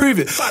told her to prove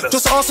it.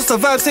 Just asked us to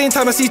vibe, same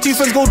time I see two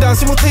friends go down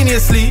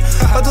simultaneously.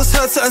 I just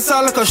heard something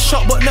sound like a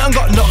shot, but nothing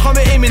got knocked, come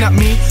aiming at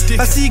me.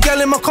 I see gal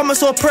in my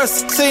comments or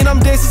press, saying I'm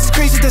there, this is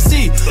crazy to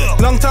see.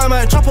 Long time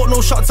I ain't drop out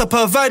no shots, I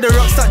provide the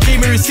rocks that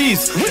Jamie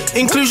receives.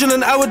 Inclusion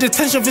and hour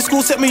detention for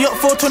school set me up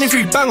for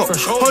 23 bang up.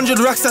 100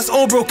 racks, that's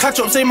all bro, catch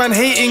up, say man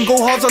hating, go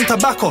hard on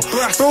tobacco.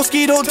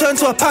 Broski don't turn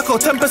to a paco,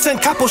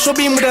 10% capo, show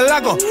beam with a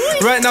Lagga.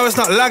 Right now it's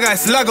not Lagga,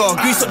 it's Lagga.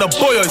 Grease up the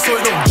boyo so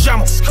it don't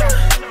jam up.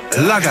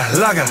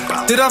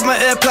 Lagga. Did have my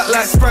air plat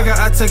like Spragger,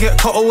 had to get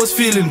cut or was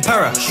feeling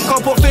para.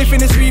 Can't put faith in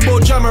this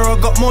Rebo jammer, I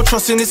got more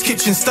trust in this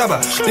kitchen stabber.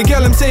 The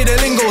girl them say the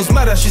lingo's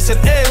madder, she said,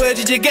 hey, where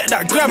did you get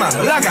that grammar?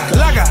 Lagga.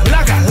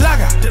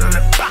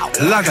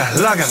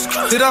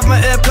 Did have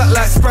my air plat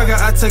like Spragger,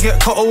 had to get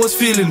cut or was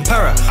feeling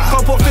para.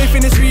 Can't put faith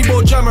in this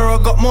Rebo jammer,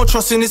 I got more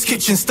trust in this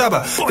kitchen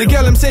stabber. The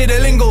girl them say the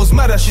lingo's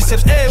madder, she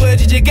said, hey, where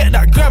did you get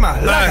that grammar?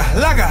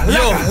 Lagga.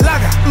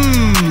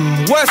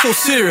 Why so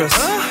serious?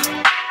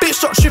 Bitch,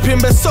 stop tripping,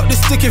 best suck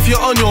this stick if you're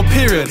on your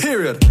period.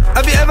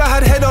 Have you ever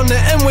had head on the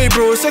M-way,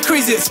 bro? It's a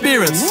crazy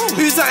experience.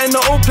 Who's that in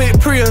the old plate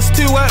Prius?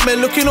 Two white men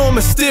looking all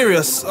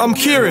mysterious. I'm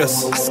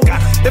curious.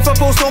 If I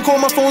post don't call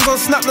my phone's on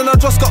Snap, then I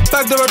just got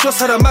bagged or I just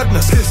had a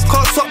madness.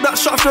 Can't stop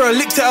that shot after I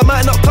licked it, I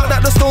might not cut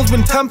that the stone's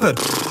been tampered.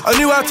 I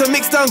knew how to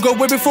mix down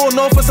God way before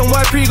Northwest and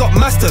YP got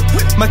mastered.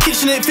 My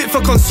kitchen ain't fit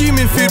for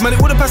consuming food, man,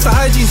 it wouldn't pass the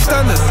hygiene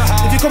standards.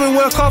 If you come and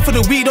work hard for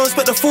the week, don't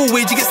expect the full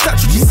wage, you get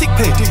statutory sick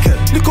pay.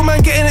 Little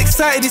man getting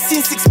excited, he's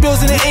seen 6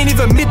 bills and it ain't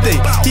even midday.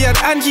 He had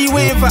Angie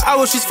waiting for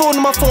hours, she's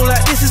phoning my phone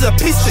like this is a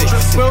piss day.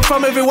 Where I'm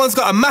from, everyone's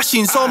got a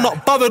machine, so I'm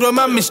not bothered when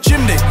man miss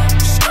gym day.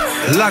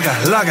 Lagga.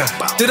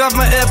 Did have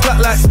my air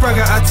plat like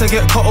Spragger, had to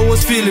get cut or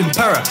was feeling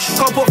para.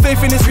 Can't put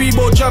faith in this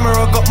Rebo jammer,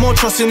 I got more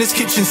trust in this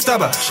kitchen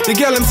stabber. The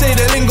girl them say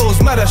the lingo's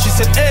madder, she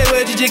said, hey,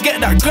 where did you get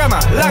that grammar?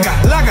 Lagga.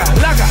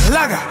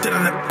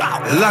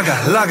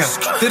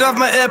 Did have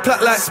my air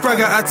plat like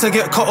Spragger, had to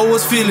get cut or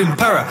was feeling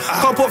para.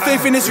 Can't put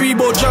faith in this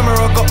Rebo jammer,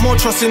 I got more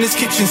trust in this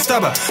kitchen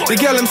stabber. The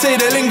girl them say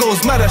the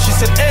lingo's madder, she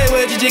said, hey,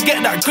 where did you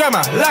get that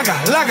grammar? Lagga.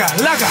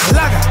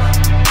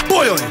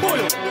 Boy,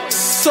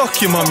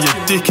 suck your mum, you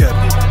dickhead.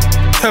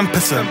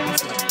 10%.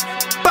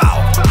 Bow.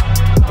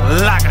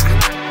 Lagga.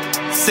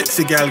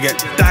 Sexy girl get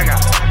dagger.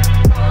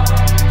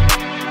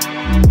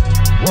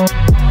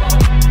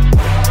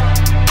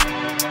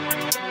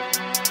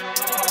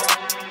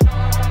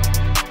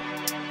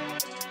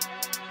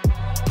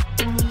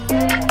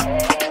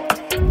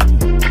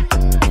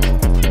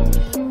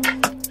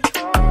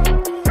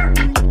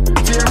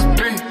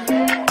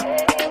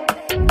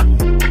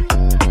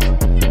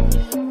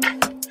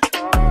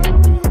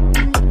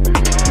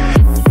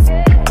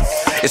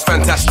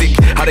 Fantastic,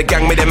 how the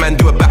gang made a man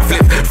do a backflip.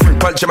 Fruit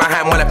punch in my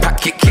hand when I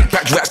pack kick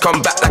back, racks come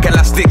back like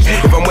elastic.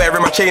 If I'm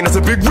wearing my chain, it's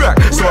a big rack.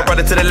 So my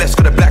brother to the left's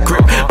got a black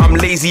grip. I'm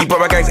lazy, but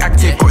my gang's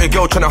active. Got a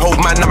girl trying to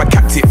hold man, I'm a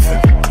captive.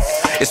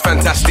 It's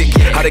fantastic,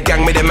 how the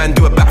gang made a man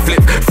do a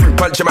backflip. Fruit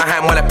punch in my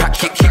hand when I pack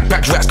kick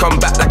back, racks come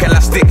back like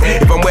elastic.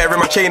 If I'm wearing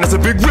my chain, it's a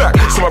big rack.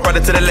 So my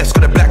brother to the left's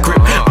got a black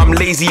grip. I'm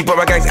lazy, but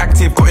my gang's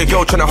active. Got a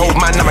girl trying to hold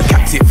man, I'm a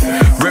captive.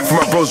 Rent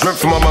for my bros, rent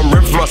for my mum,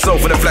 rent for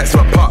myself, and the flex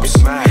for my pops.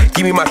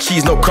 Give me my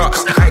cheese, no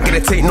crux. I ain't gonna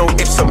take no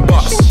ifs and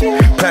buts.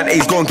 Plan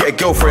A's go and get a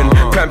girlfriend.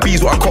 Plan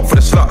B's what I caught for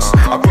the sluts.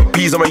 I put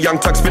P's on my young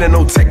tug, spinning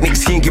no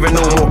techniques. He ain't giving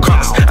no more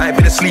cuts. I ain't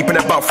been asleep in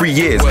about 3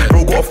 years.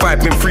 Bro got a 5,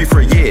 been free for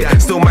a year.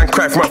 Still man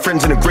cry for my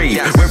friends in the grave.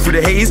 Went through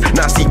the haze,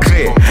 now I see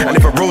clear. And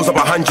if I rose up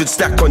 100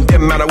 stack on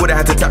them, man, I would've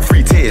had to tap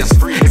 3 tears.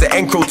 It's an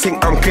Encro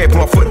tink, I'm clear. Put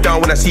my foot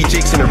down when I see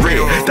Jake's in the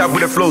rear. Dab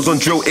with the flows on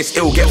drill, it's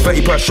ill. Get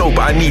 30 per show,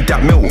 but I need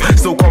that mill.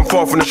 Still come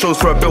far from the shows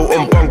for a bill.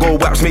 On bongo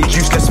waps, make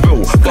juice get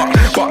spill.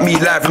 But me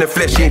live in the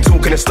flesh, ain't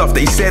talking the stuff that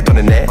he said on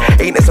the net.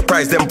 Ain't a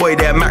surprise, them boy,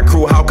 they're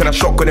macro. How can I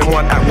shotgun them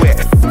one at wet?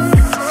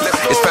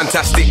 It's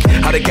fantastic,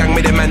 how the gang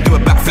made a man do a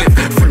backflip.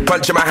 Fruit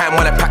punch in my hand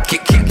when I pack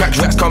kick back,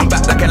 racks come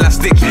back like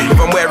elastic. If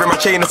I'm wearing my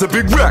chain, it's a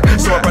big rack.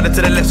 So my brother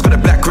to the left's got a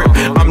black grip.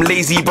 I'm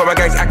lazy, but my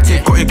gang's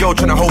active. Got a girl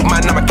trying to hold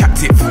man, I'm a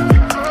captive.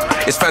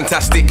 It's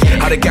fantastic,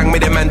 how the gang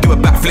made a man do a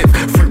backflip.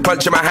 Fruit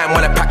punch in my hand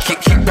when I pack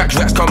kick back,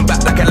 racks come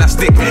back like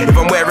elastic. If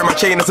I'm wearing my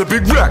chain, it's a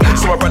big rack.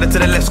 So my brother to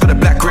the left's got a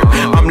black grip.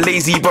 I'm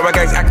lazy, but my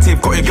gang's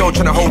active. Got a girl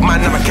trying to hold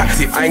man, I'm a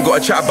captive. I ain't got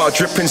a chat about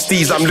dripping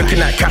steez. I'm looking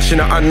at cash in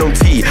an unknown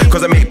tea.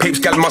 Cause I make papes,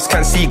 gal must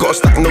can see. Got a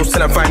stack notes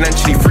till I'm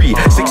financially free.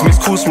 6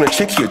 missed calls ghost from a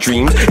chick of your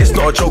dreams. It's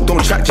not a joke,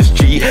 don't chat, just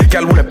G.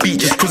 Gal wanna beat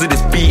just cause of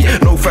this beat.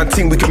 No fan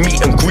ting, we can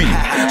meet and greet.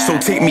 So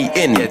take me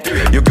in.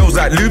 Your girls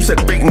like lube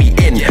said break me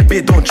in.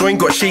 Beard don't join,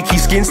 got shaky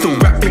skin. Still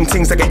rapping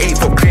things like an 8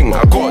 for cling.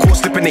 I got caught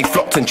slipping, they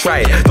flopped and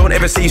tried. Don't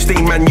ever say you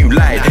stay, man, you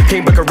lied.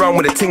 Came back around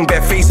with a ting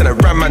bare face and I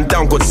ran man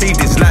down. God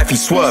saved his life, he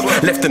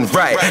swerved left and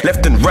right.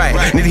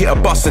 Nearly hit a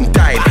bus and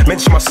died.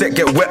 Mention my set,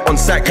 get wet on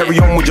sight. Carry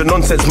on with your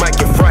nonsense, might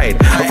get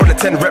fried. I'm from the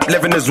 10 rep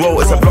 11 as well.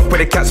 It's a block where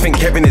the cats think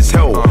heaven is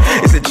hell.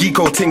 It's a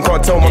G-code ting,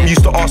 can't tell. Mum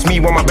used to ask me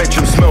why my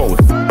bedroom smelled.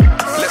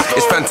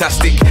 It's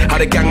fantastic how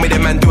the gang made a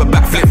man do a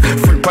backflip.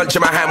 Fruit punch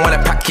in my hand while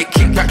I pack kick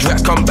back.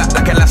 Racks come back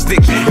like elastic.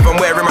 If I'm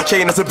wearing my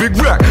chain, that's a big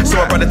rack. So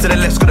my brother to the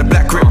left's got a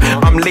black grip.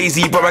 I'm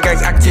lazy, but my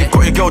gang's active.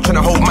 Got your girl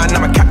tryna hold man,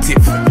 I'm a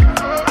captive.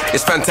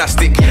 It's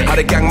fantastic how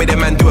the gang made a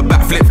man do a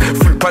backflip.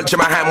 Fruit punch in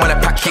my hand while I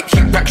pack kick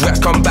back. Racks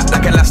come back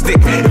like elastic.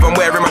 If I'm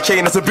wearing my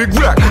chain, that's a big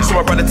rack. So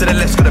my brother to the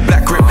left's got a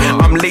black grip.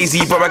 I'm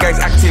lazy, but my gang's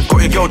active.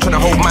 Got your girl tryna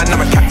hold man,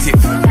 I'm a captive.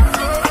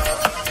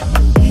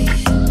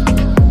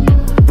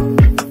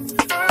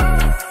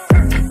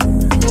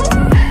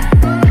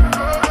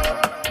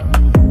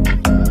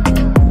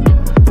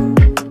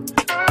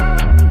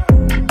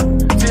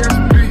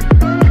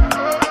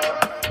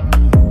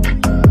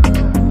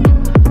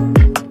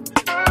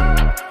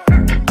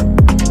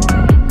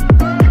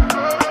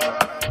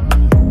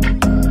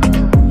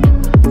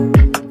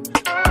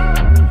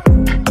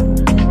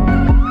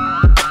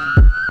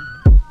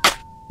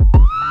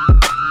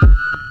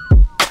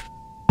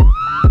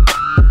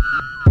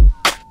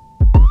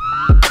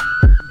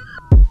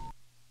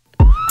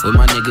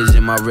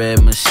 My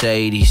red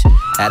Mercedes,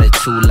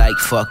 attitude like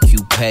fuck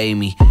you, pay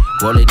me.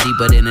 Roll it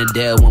deeper than a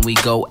Dell when we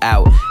go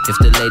out. If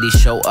the ladies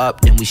show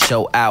up, then we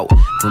show out.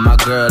 With my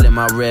girl in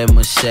my red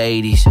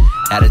Mercedes,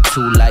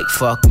 attitude like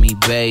fuck me,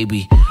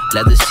 baby.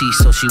 Leather seats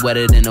so she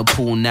wetter than a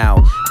pool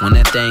now. When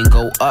that thing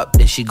go up,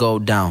 then she go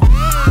down.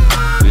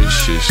 This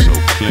shit so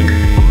clean,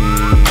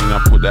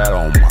 I put that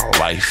on my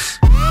life.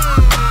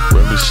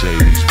 Red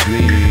Mercedes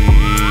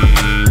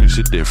beam, it's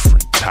a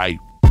different type.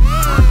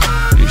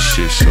 This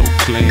shit so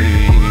clean,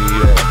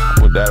 yeah,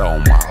 put that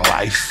on my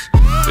life.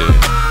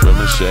 Yeah, Red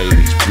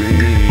Mercedes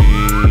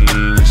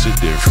green, it's a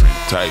different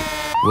type.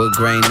 With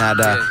grain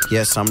nada,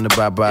 yes I'm the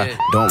baba.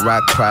 Don't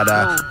rock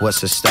Prada,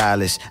 what's a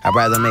stylist? I'd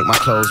rather make my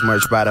clothes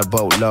merch by the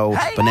boatload.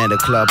 Banana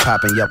club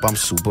popping, yup, I'm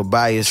super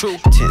biased.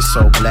 Tint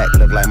so black,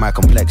 look like my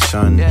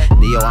complexion.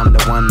 Neo, I'm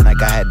the one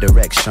like I had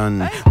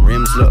direction.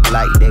 Rims look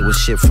like they was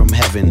shipped from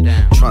heaven.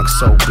 Trunk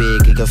so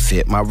big, it could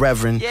fit my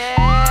reverend.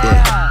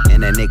 Yeah,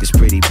 and that nigga's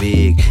pretty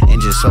big.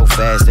 Engine so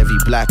fast, every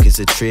block is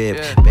a trip.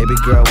 Baby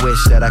girl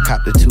wish that I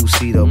copped a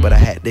 2-seater, but I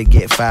had to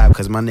get 5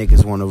 cause my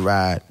niggas wanna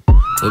ride.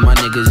 With my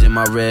niggas in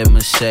my red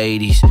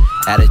Mercedes,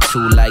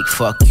 attitude like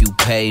fuck you,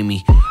 pay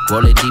me.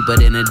 Roll it deeper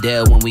than a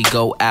Dell when we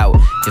go out.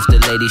 If the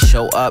ladies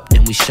show up,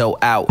 then we show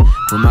out.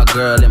 With my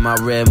girl in my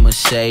red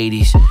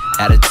Mercedes,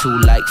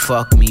 attitude like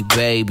fuck me,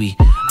 baby.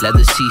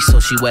 Leather seats so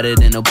she wetter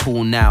than a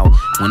pool now.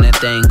 When that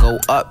thing go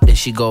up, then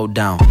she go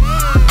down.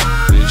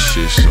 This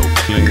shit so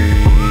clean,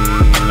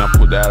 I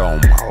put that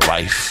on my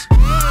life.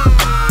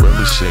 Red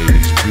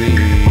Mercedes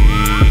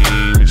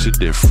beam, it's a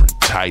different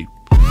type.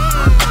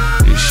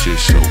 This shit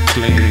so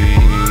clean,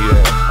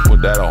 yeah,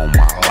 put that on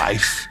my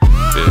life.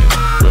 Yeah,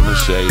 Red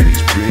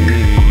Mercedes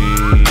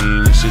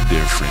green, it's a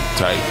different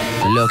type.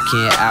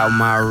 Looking out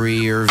my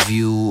rear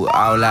view,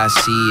 all I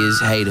see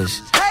is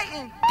haters.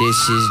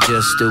 This is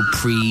just a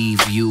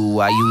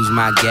preview, I use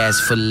my gas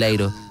for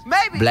later.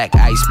 Black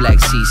ice, black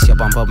seats,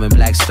 yup, I'm bumping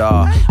Black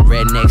Star.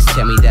 Rednecks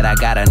tell me that I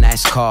got a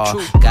nice car.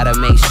 Gotta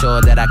make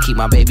sure that I keep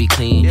my baby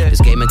clean.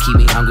 This game will keep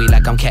me hungry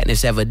like I'm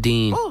Katniss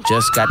Everdeen.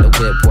 Just got the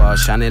whip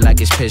wash, shining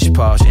like it's pish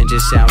posh. And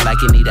just sound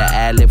like it need a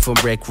ad-lib from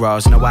Rick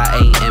Ross. No, I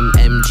ain't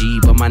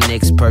MMG, but my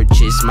next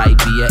purchase might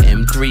be a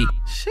M3.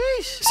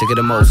 Sick of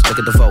the most, look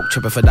at the folk.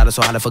 Tripping for dollars,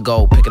 so holler for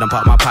gold. Picking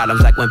apart my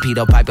problems like when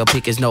Peter Piper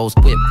pick his nose.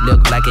 Whip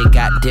look like it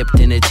got dipped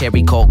in a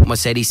cherry coke.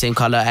 Mercedes same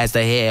color as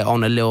the hair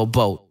on a little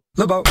boat.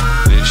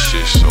 This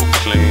shit so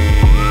clean,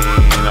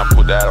 I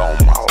put that on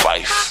my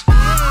life.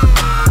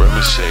 Red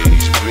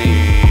Mercedes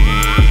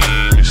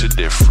green, it's a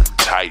different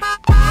type.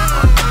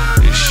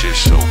 This shit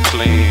so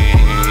clean,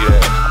 yeah,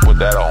 I put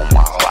that on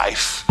my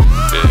life.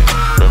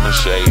 Yeah, Red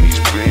Mercedes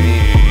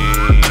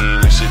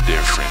green, it's a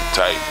different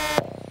type.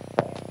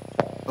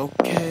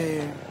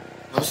 Okay,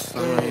 I'm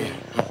sorry.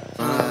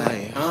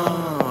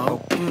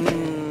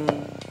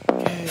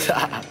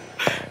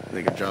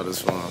 Nigga, draw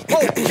this one.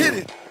 Oh, get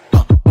it.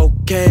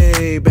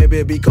 Okay,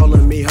 baby be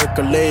calling me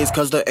Hercules,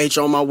 cause the H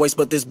on my waist,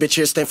 but this bitch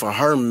here stand for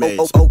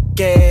Hermes.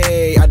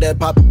 Okay, I done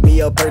pop me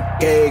a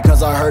perky,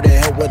 cause I heard it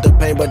help with the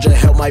pain, but just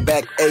help my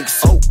back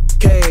aches.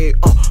 Okay,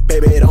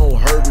 baby don't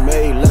hurt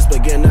me. Let's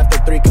begin after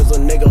 3, cause a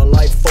nigga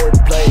like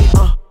foreplay.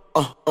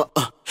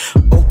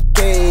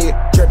 Okay,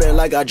 tripping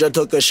like I just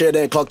took a shit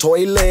and clocked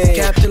toilet.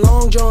 Captain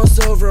Long John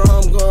Silver,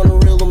 I'm gonna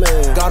reel him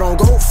in. Got on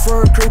goat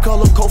fur, cream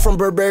color coat from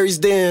Burberry's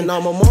Den.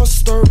 I'm a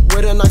monster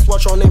with a nice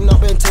watch on name,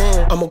 not Ben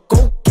 10. I'ma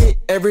go get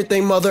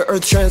everything Mother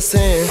Earth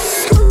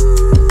transcends.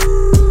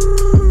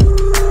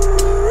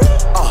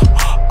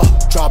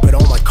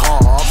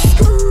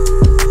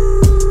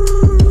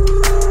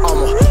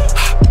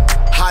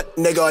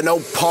 nigga, no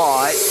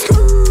part.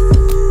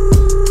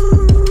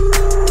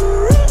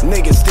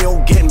 Niggas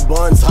still getting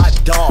buns, hot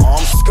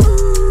dogs.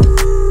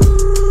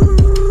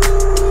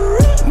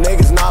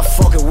 Niggas not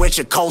fucking with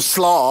your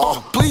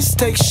coleslaw. Please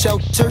take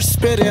shelter,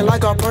 spitting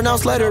like I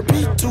pronounce letter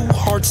B. Too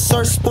hard,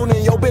 sir.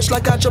 Spooning your bitch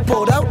like I just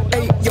pulled out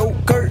 8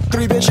 yogurt.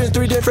 3 bitches,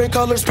 3 different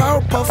colors.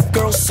 Powerpuff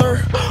girl, sir.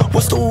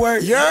 What's the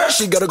word? Yeah.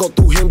 She gotta go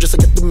through him just to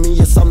get to me.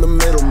 Yes, I'm the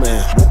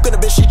middleman. Woken a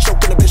bitch, she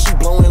choking a bitch, she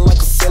blowing like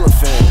a ceiling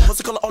fan. What's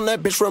the color on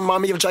that bitch?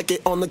 Remind me of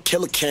jacket on the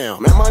killer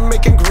cam. Am I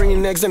making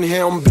green eggs in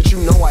him? Bitch, you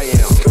know I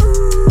am.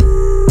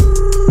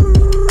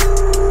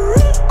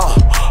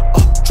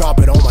 Drop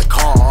it on my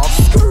car.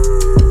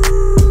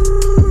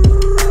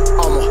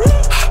 I'm a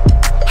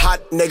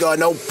hot nigga,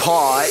 no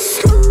part.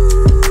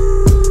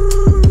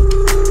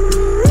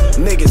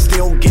 Niggas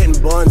still getting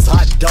buns,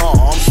 hot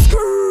dogs.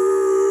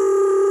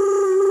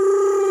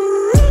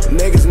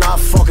 Niggas not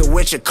fucking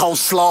with your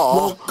coleslaw.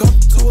 Woke up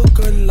to a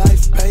good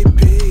life,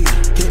 baby.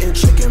 Getting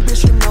chicken,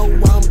 bitch, you know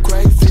I'm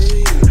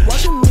gravy.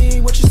 Watching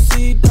me, what you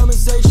see, dumb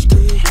as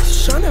HD.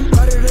 Shining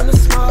brighter than a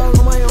smile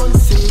on my own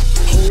feet.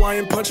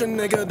 Hawaiian punch a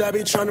nigga that be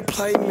tryna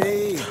play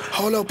me.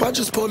 Hold up, I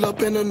just pulled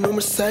up in a new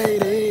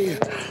Mercedes.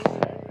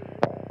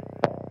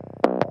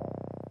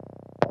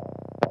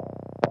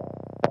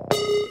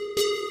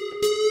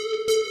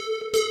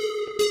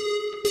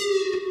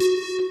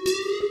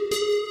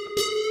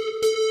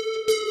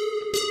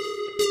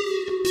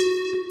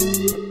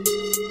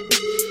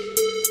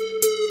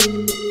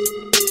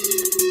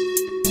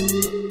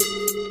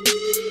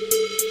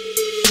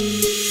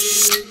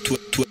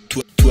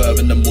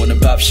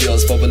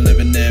 Shells for a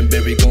living in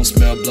Berry gon'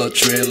 smell blood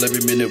trail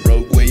every minute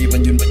rogue wave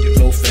and you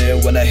know fair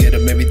when I hit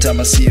him every time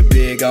I see it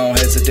big I don't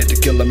hesitate to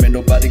kill him ain't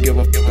nobody give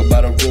a fuck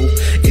about a rule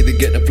either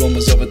get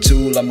diplomas or a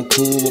tool I'm a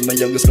cool with my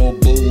youngest no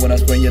boo when I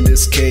spring in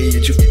this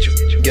cage you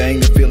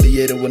gang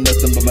affiliated with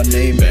nothing but my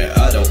name man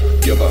I don't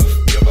give a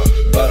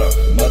butter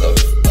mother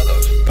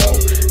po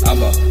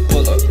I'ma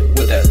pull up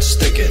with that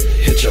stick and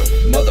hit your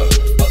mother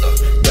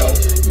yo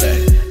man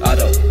I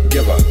don't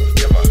give a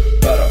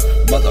butter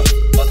mother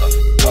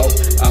po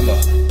I'ma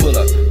pull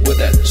up with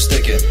that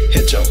stick and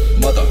hit your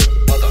mother,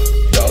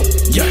 yo.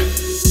 Yeah.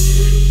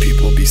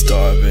 People be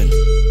starving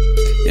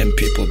and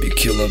people be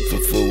killing for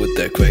food with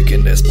that crack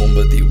and that spoon,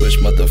 but they wish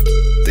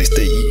they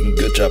stay eating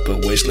good, drop a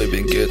waist,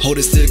 living good.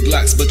 Holding stick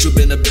glocks, but you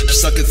been a bitch,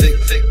 sucker thick.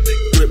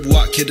 Grip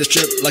walk, hit a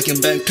strip like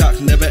in Bangkok.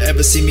 Never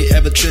ever see me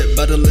ever trip,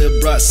 but a little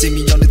brat see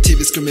me on the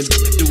TV screaming,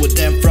 do a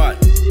damn fraud.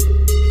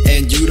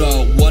 And you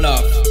don't wanna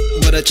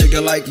with a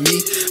trigger like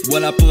me.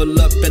 When I pull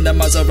up in the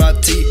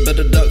Maserati,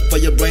 better duck for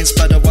your brain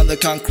spider on the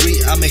concrete.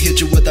 I'ma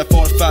hit you with that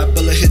 4-5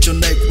 bullet, hit your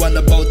neck, run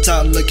the bow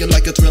tie, looking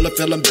like a thriller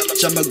film.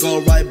 Bitch, I'ma go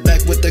right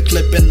back with the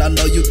clip, and I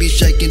know you be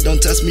shaking.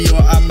 Don't test me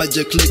or I'ma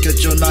just click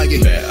at your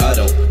noggin. Man, I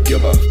don't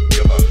give a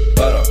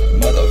butter,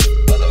 mother,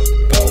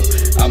 po.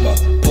 I'ma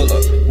pull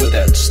up with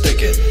that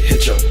stick and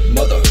hit your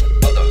mother,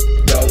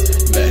 yo.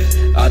 Man,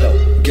 I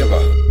don't give a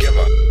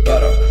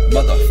butter,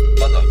 mother,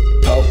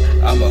 po.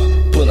 I'ma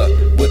pull up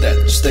with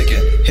that stick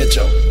and hit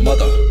your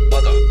mother,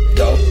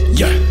 yo,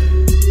 yeah.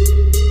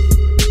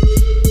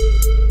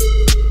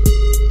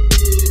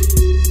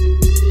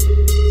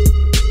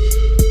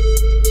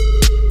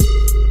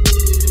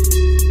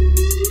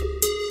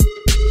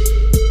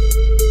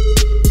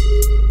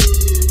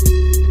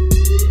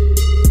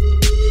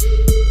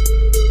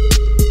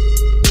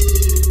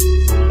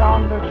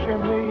 Down the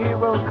chimney he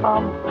will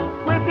come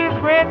with his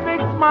great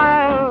big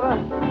smile,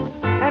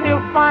 and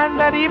he'll find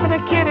that even the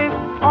kiddies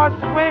are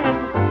swinging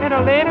in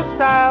a lady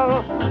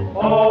style.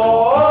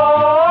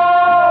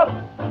 Oh,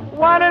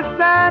 what is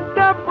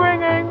Santa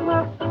bringing?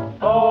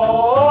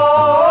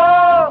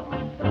 Oh,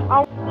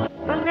 I'm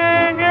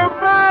bringing you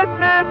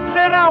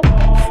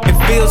It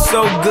feels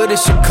so good it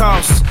should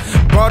cost.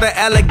 Brought an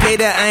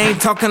alligator, I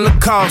ain't talking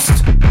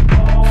Lacoste.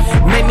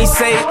 Make me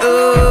say,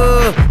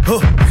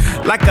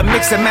 like a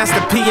mix of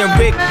Master P and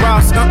Rick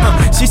Ross.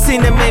 She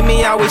seemed to make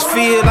me always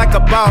feel like a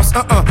boss.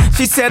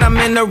 She said I'm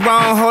in the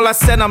wrong hole, I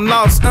said I'm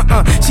lost.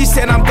 She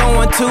said I'm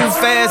going too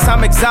fast,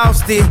 I'm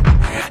exhausted.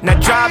 Now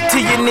drop to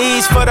your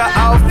knees for the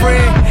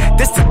offering.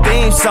 This the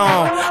theme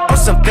song, or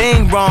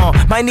something wrong.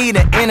 Might need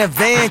an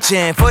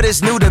intervention for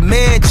this new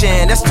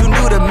dimension. That's too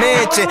new to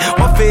mention,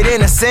 won't fit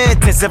in a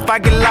sentence. If I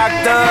get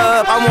locked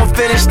up, I won't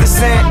finish the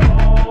sentence.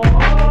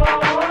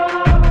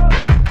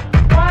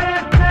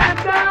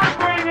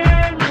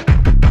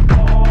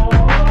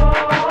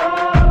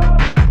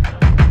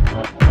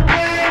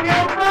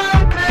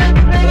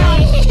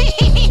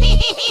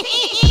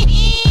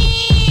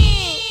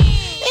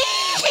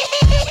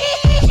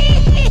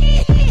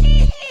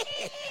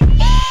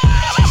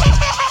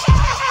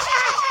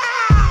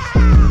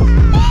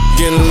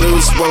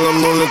 While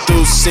I'm rolling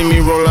through see me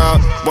roll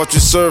out. Watch you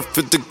surf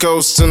at the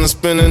coast and I'm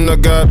spinning. I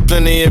got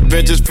plenty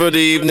adventures for the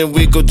evening.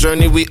 We go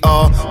journey, we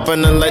all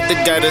feeling like the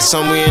guy that's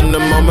on me in the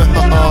moment.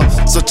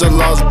 Such a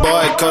lost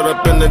boy, caught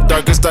up in the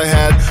darkest I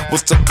had.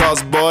 What's the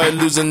cause, boy?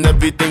 Losing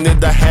everything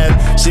that I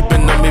had. She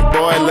been on me,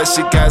 boy, like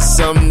she got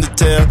something to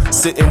tell.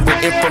 Sitting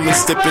waiting for me,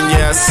 slipping,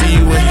 yeah, I see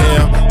you in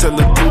hell. Tell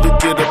the crew to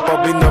get up,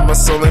 I'll be now my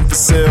soul ain't for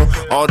sale.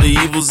 All the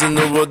evils in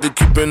the world, they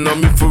keeping on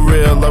me for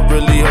real. I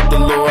really hope the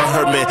Lord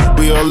heard me.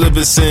 We all live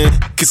in sin,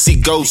 can see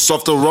ghosts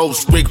off the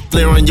ropes. Ric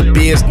Flair on your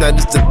beers, now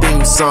this the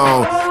theme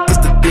song. This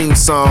the theme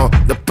song,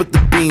 now put the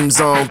beams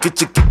on.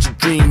 Get your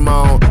dream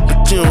on,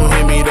 but you don't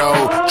hear me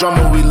though.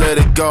 Drama, we let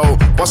it go.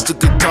 Watch the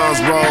good times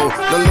roll,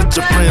 now let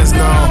your friends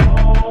know.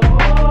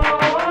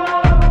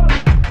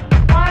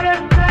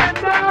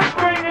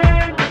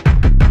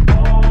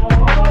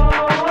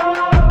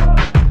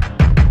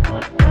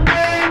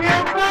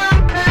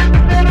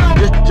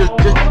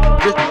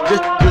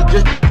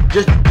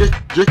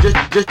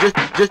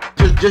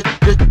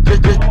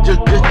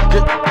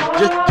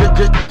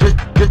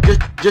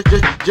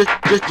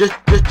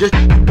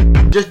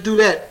 Just do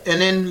that and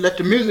then let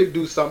the music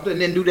do something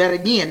and then do that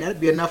again. That'd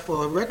be enough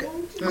for a record.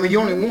 I mean, you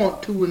only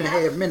want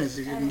 2.5 minutes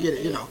if you can get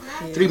it, you know,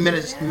 3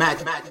 minutes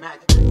max. Stuck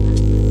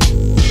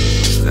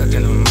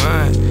in the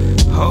mud,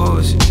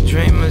 hoes,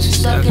 dreamers,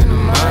 stuck in the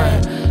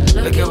mud.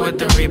 Look at what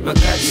the Reaper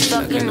got you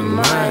stuck in the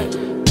mud.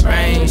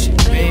 Range,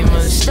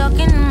 beamers, stuck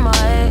in the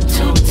mud. 2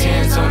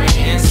 10s on the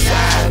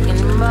inside, stuck in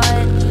the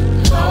mud.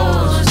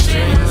 Hoes,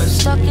 dreamers,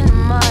 stuck in the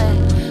mud.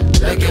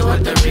 Look at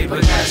what the Reaper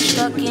got you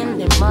stuck in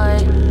the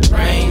mud.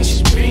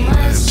 Range,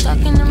 beamers, stuck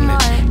in the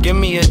mud. Give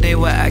me a day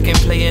where I can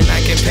play and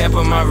I can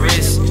pamper my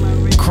wrist.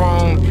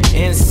 Chrome,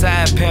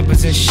 inside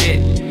Pampers and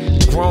shit.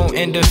 Grown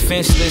and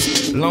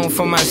defenseless, loan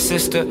for my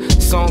sister.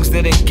 Songs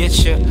that'll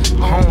get you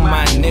home,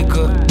 my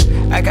nigga.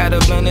 I got a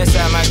blunt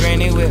inside my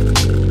granny whip,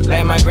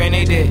 like my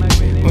granny did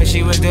when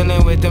she was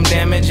dealing with them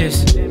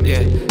damages.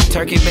 Yeah,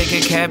 turkey,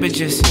 bacon,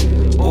 cabbages.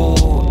 Ooh,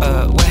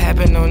 what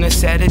happened on a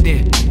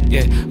Saturday?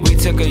 Yeah, we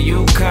took a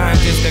Yukon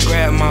just to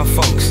grab my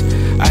folks.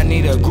 I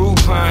need a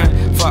Groupon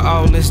for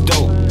all this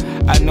dope.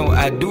 I know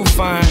I do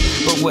fine,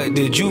 but what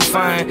did you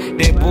find?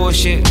 That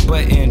bullshit,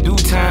 but in due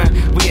time,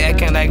 we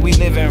acting like we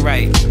living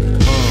right.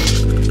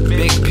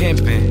 Big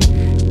pimpin',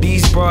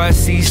 these bras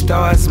see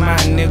stars, my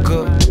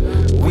nigga.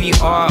 We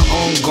are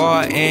on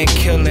guard and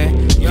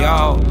killing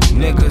y'all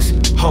niggas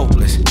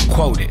hopeless.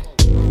 Quoted.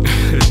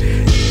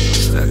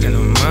 Stuck in the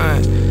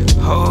mud,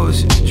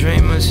 hoes,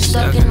 dreamers,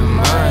 stuck in the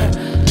mud.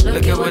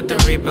 Look at what the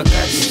Reaper got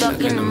you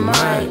stuck in the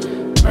mud.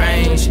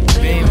 Range,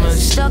 beamers,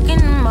 stuck in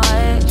the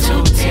mud. 2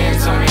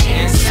 10s on the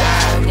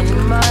inside, stuck in the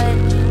mud.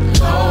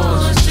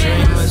 Hoes,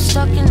 dreamers,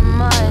 stuck in the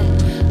mud.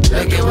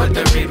 Look at what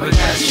the Reaper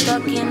got you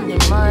stuck in the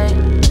mud.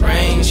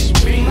 Range,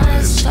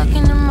 beamers, stuck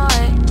in the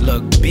mud.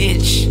 Look,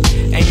 bitch,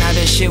 ain't not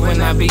that shit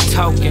when I be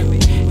talking.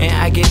 And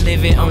I get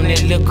living on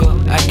that liquor.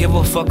 I give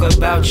a fuck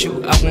about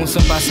you. I want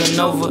some bossa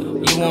nova.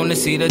 You wanna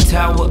see the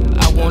tower.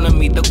 I wanna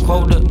meet the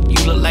quota.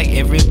 You look like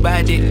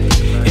everybody.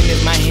 And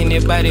if my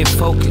anybody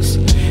focus,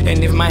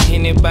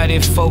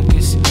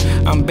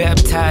 I'm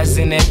baptized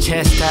in that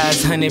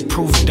chastised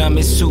 100-proof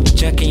dummy soup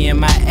junkie in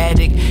my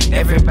attic.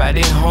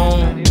 Everybody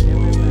home.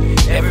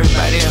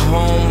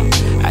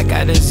 I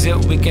got a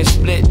zip we can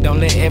split. Don't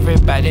let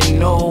everybody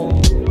know.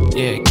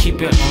 Yeah,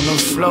 keep it on the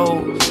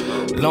flow.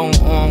 Long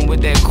arm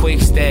with that quick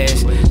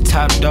stash.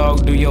 Top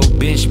dog, do your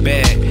bitch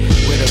bag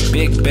with a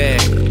big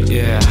bag.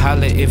 Yeah,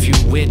 holla if you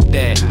with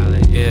that.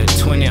 Yeah,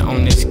 20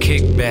 on this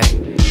kickback.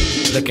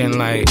 Looking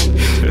like,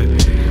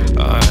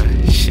 oh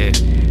shit.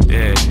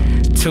 Yeah,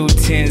 2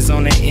 10s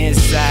on the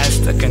inside,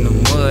 stuck in the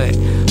mud.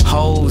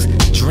 Hoes,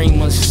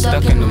 dreamers,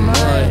 stuck in the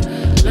mud.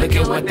 Look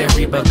at what that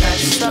Reaper got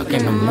you stuck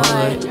in the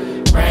mud.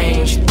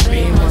 Range,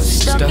 beamers,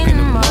 stuck in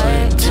the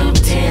mud. 2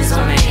 10s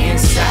on the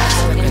inside,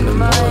 stuck in the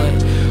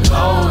mud.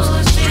 Hoes,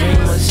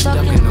 dreamers,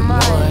 stuck in the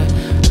mud.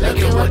 Look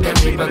at what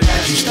that Reaper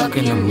got you stuck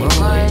in the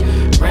mud.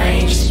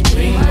 Range,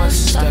 beamers,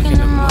 stuck in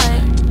the mud.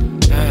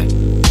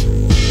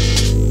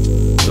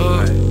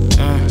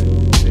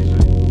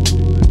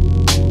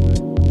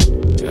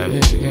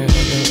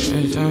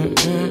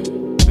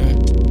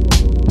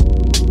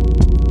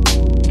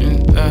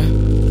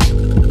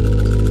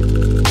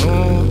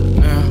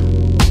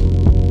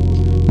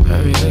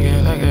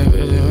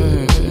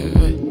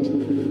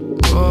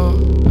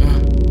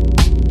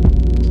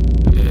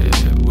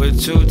 With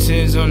 2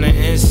 10s on the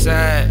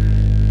inside,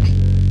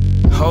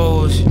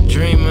 hoes,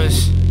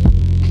 dreamers.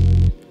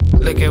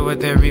 Look at what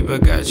that Reaper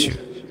got you.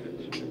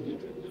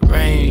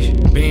 Range,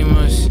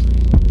 beamers.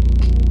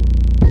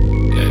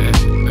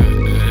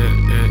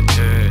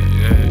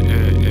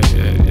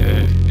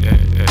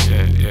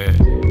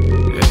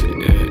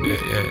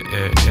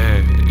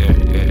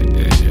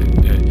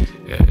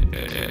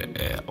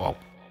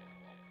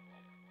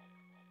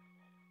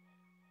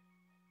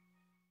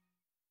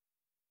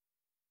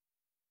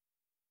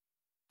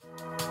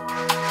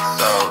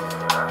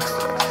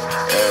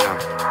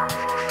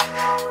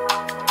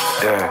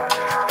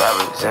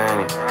 Papa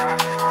Johnny,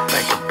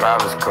 making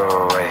problems go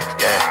away,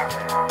 yeah.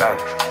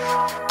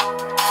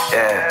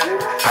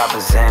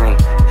 Zany,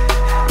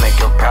 make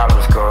your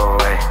problems go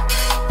away.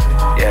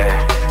 Yeah,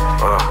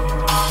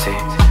 see,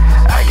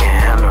 I can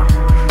handle,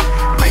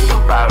 make the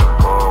bottle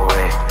go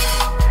away.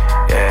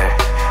 Yeah,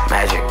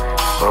 magic,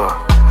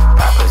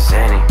 Papa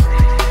Zany,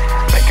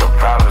 make your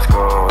problems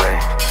go away.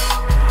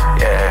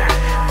 Yeah,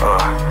 but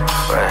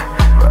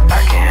I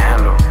can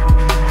handle,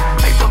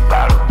 make the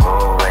bottle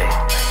go away.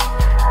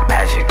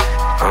 Magic,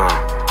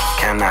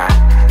 can I,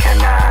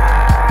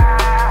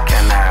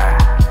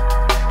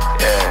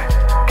 yeah,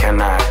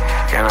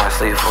 can I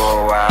sleep for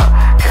a while?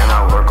 Can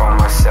I work on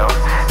myself?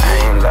 I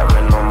ain't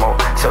loving no more.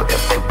 So if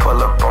they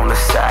pull up on the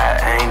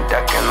side, I ain't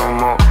ducking no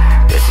more.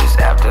 This is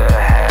after I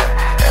had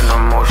an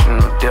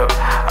emotional dip.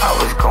 I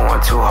was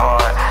going too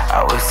hard,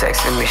 I was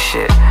texting me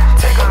shit.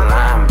 Take a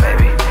line,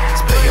 baby,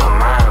 spill your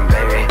mind,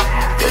 baby.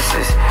 This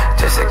is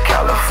just a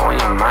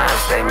California mind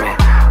statement.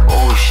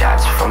 Ooh,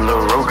 shots from the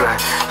Ruger,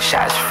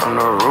 shots from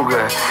the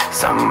Ruger.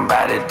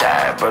 Somebody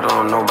died, but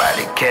don't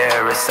nobody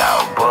care. It's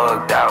all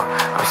bugged out,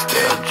 I'm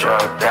still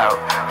drugged out.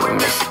 We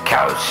mix the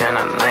couch and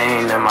a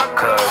lane in my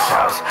cuz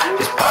house.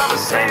 It's Papa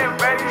Zany,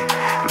 baby,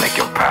 make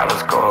your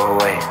problems go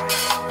away.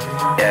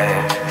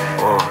 Yeah,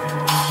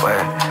 but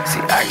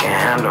see I can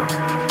handle,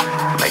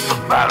 make the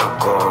bottle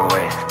go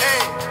away.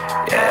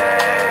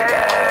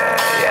 Yeah,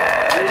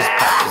 it's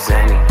Papa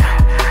Zany,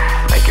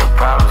 make your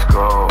problems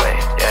go away.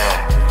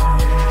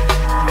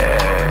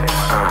 And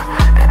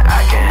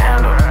I can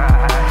handle,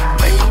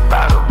 make the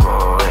bottle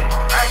go away.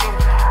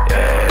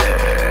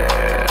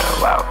 Yeah,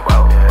 wow,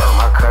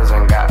 my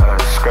cousin got a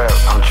script,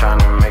 I'm trying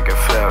to make it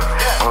flip.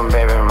 One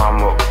baby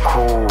mama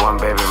cool, one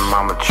baby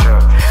mama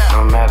trip.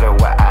 No matter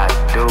what I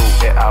do,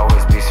 it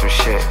always be some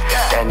shit.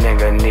 That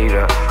nigga need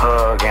a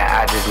hug and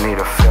I just need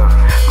a fifth.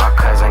 My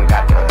cousin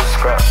got the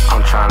script,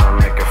 I'm trying to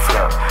make it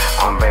flip.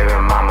 One baby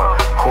mama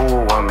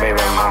cool, one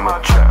baby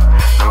mama trip.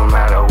 No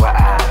matter what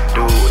I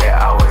do, it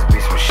always be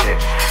some shit.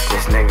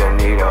 This nigga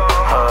need a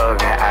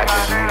hug and I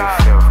just need a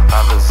fifth.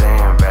 Papa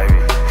Zan, baby.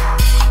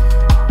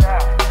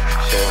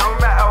 Shit. No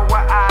matter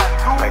what I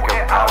do, make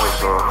it always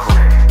go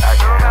away. I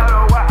can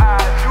handle what I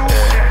do,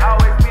 it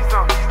always be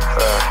some.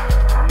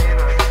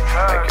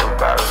 Make your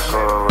bottles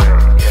go away.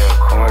 Yeah,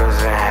 quarters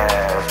and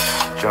halves,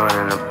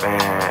 joining the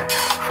band,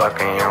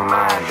 fucking your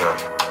mind up.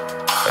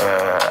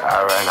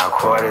 I write now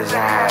quarters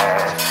and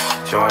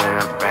halves, joining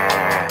the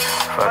band,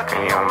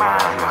 fucking your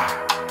mind up.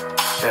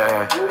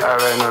 Yeah, I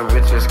read no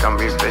bitches gon'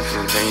 be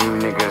bitches and you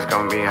niggas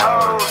gon' be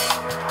hoes.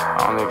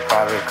 Only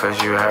probably cause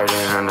you heard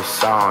it in the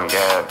song.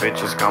 Yeah,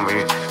 bitches gon'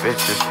 be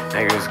bitches,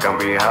 niggas gon'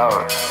 be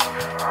hoes.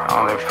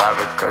 Only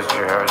probably cause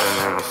you heard it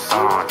in the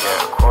song.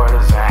 Yeah,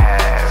 quarters and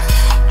halves,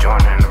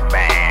 joining the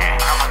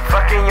band,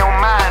 fucking your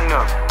mind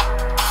up.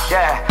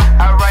 Yeah,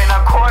 I write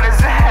now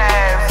quarters and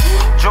halves,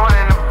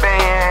 joining the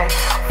band,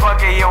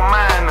 fucking your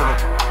mind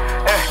up.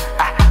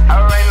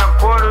 I write now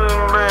quarters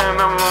and band,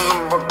 I'm on the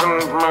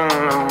fucking mind.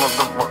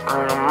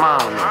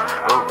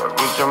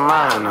 Get your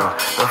mind up.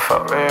 The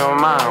fuck with your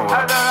mind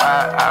up.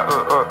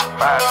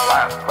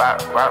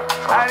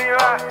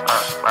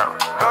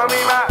 Go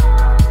be my,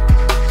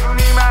 you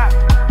need my,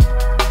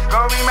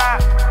 go be my,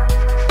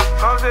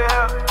 go to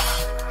hell.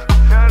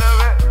 Shut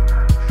up it.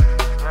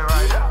 Stay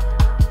right there.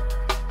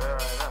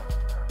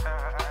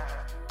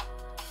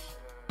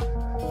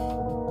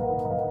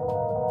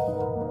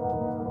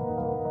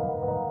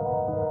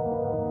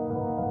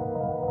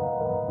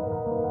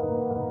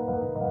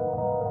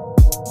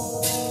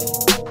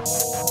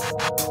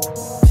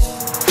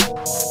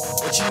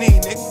 What you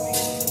need, nigga?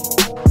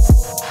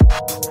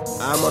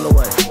 I'm on the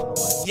way.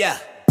 Yeah.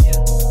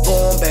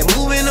 Boom, back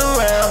moving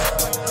around.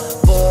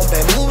 Boom,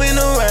 back moving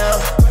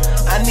around.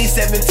 I need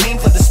 17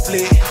 for the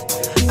split.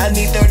 I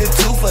need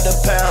 32 for the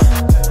pound.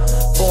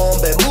 Boom,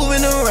 back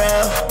moving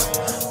around.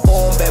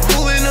 Boom, back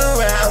moving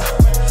around.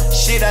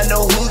 Shit, I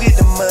know who get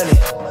the money.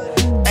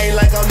 Ain't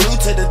like I'm new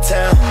to the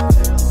town.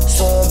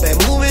 So I'm back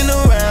moving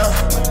around.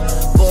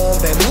 Boom,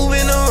 back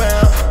moving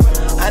around.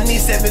 I need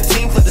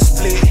 17 for the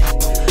split.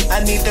 I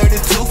need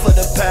 32 for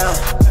the pound.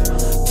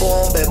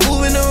 Boom, back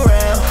moving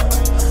around.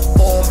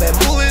 Boom, back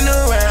moving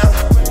around.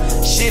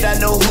 Shit, I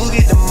know who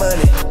get the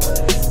money.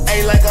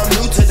 Ain't like I'm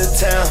new to the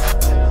town.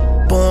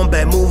 Boom,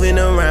 back moving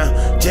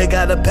around. Jay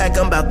got a pack,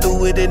 I'm about through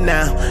with it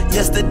now.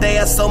 Yesterday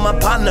I sold my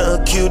partner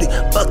a cutie.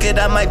 Fuck it,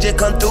 I might just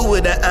come through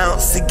with an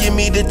ounce. To give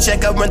me the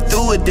check, I run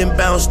through it, then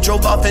bounce.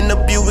 Drove off in the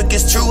Buick,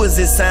 as true as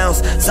it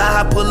sounds.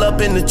 Cyhi pull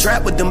up in the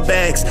trap with them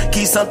bags.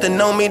 Keep something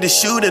on me to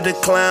shoot at the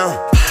clown.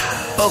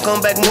 Folk,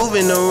 I'm back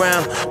moving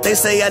around. They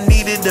say I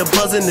needed a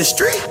buzz in the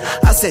street.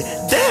 I said,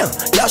 damn,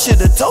 y'all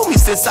should've told me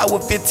since I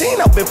was 15.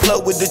 I've been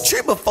plugged with the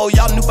tree. Before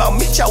y'all knew about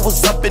me, y'all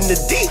was up in the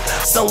D.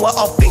 Somewhere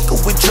off Finkel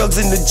with drugs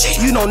in the G.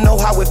 You don't know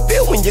how it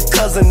feel when your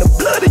cousin the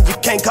blood and you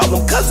can't call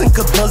them cousin,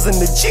 cause buzz in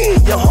the G.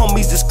 Your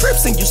homies is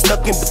Crips and you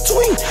stuck in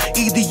between.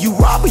 Either you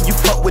rob or you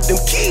fuck with them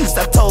keys.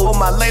 I told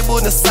my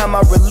label to sign my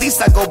release.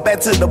 I go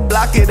back to the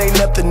block, it ain't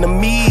nothing to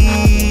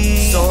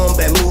me. So I'm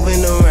back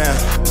moving around.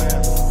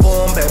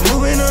 Boom, back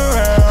moving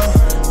around.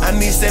 I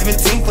need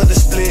 17 for the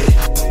split.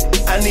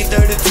 I need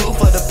 32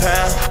 for the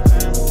pound.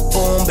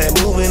 Boom, back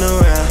moving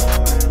around.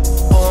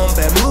 Boom,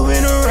 back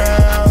moving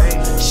around.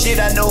 Shit,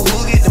 I know who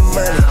get the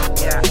money.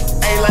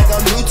 Ain't like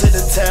I'm new to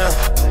the town.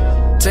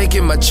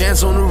 Taking my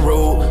chance on the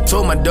road.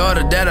 Told my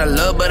daughter that I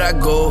love, but I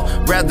go.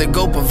 Rather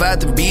go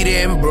provide than be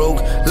there and broke.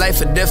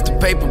 Life or death to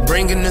paper,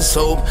 bringing us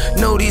hope.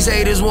 Know these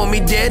haters want me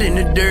dead in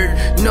the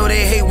dirt. Know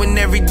they hate when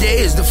every day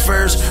is the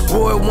first.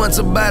 Roy wants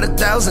about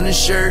 1,000 a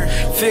shirt.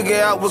 Figure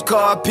out what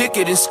car I pick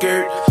it and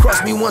skirt.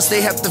 Cross me once,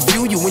 they have to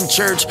view you in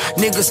church.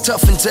 Niggas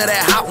tough until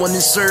that hot one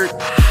insert.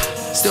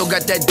 Still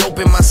got that dope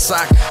in my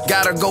sock.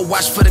 Gotta go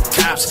watch for the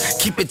cops.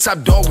 Keep it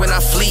top dog when I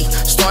flee.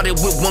 Started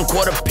with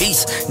 1/4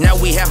 piece. Now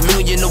we have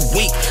million a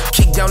week.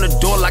 Kick down the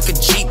door like a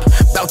Jeep.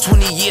 About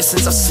 20 years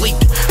since I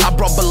slept. I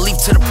brought belief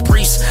to the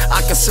priest.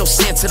 I can sell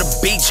sand to the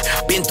beach.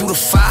 Been through the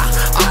fire.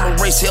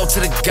 I'ma raise hell to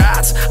the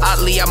gods.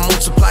 Oddly, I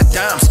multiply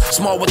dimes.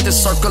 Small with the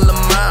circle of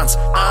minds.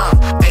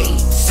 Ayy.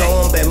 So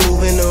I'm back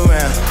moving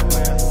around.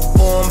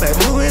 Boy, I'm back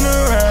moving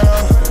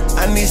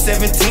around. I need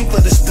 17 for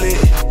the split.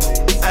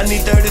 I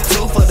need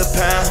 32 for the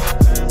pound.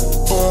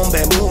 Boom,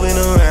 back moving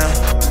around.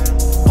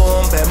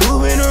 Boom, back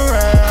moving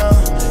around.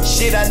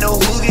 Shit, I know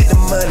who get the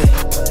money.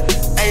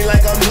 Ain't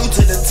like I'm new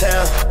to the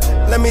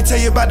town. Let me tell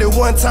you about the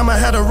one time I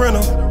had a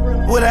rental.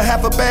 With a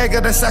half a bag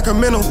of that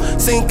Sacramento.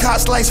 Seen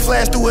cops lights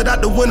flash through it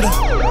out the window.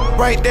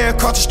 Right there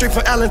across the street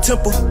from Allen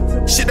Temple.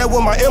 Shit, that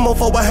was my MO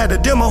for I had a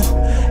demo.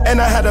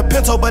 And I had a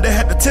Pinto, but it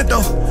had the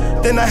Tinto.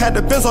 Then I had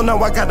the Benzo,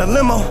 now I got a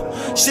limo.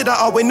 Shit, I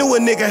always knew a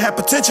nigga had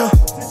potential.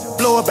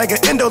 Blow a bag of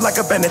endo like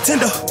a bad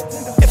Nintendo.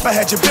 If I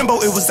had your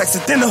bimbo, it was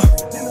accidental.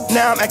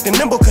 Now I'm acting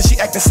nimble, cause she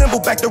acting simple.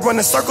 Back to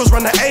running circles,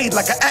 run the A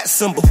like an at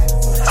symbol.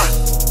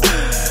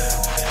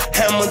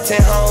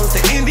 Hamilton Homes,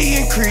 the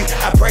Indian Creek.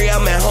 I pray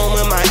I'm at home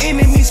and my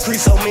enemies creep.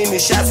 So many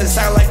shots, it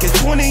sound like it's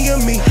 20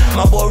 of me.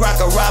 My boy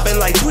Rock a Robin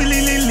like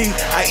Twilly Lily.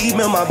 I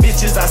email my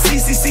bitches, I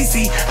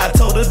CCCC. I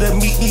told her to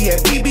meet me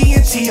at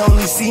BB&T.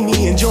 Only see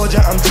me in Georgia,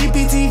 I'm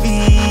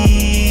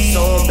GPTV.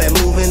 So I'm back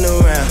moving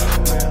around.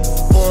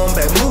 Boy, I'm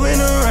back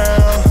moving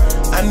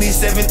around. I need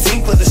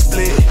 17 for the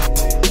split.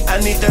 I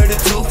need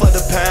 32 for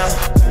the pound.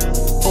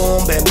 Boy,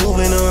 I'm back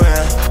moving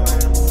around.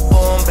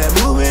 Boy, I'm back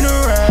moving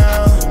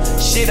around.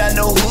 Shit, I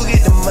know who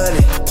get the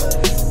money.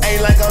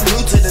 Ain't like I'm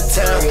new to the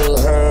town.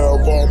 Better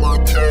have all my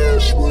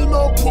cash when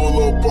I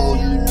pull up on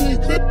you,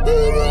 nigga.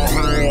 Better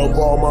have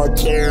all my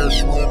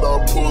cash when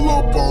I pull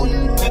up on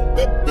you,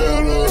 nigga.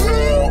 Better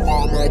have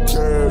all my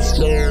cash,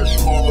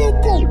 pull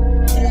up on you.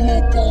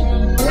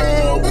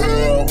 Have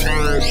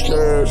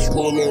cash,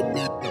 pull up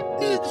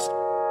niggas.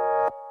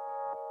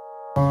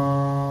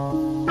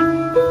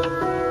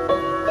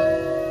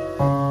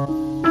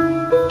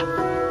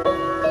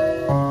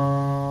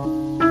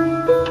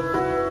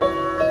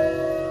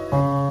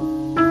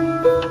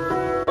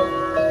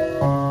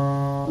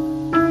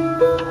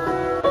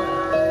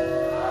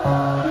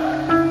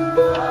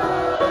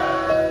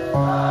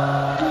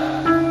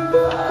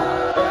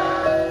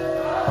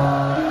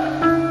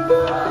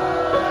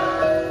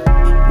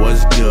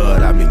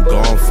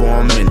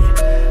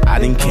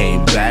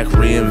 Came back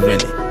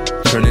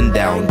reinvented, turning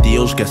down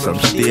deals, guess I'm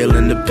still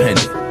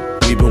independent.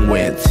 We been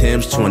wearing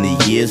Timbs 20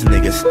 years,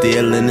 niggas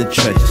still in the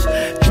trenches.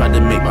 Tried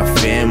to make my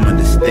fam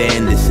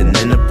understand it's an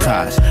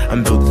enterprise.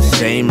 I'm built the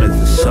same as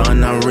the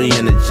sun, I'm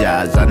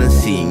re-energized. I done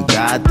seen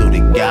God through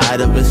the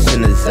guide of a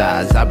sinner's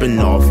eyes. I've been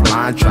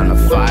offline trying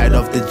to fight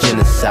off the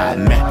genocide,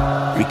 man.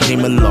 We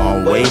came a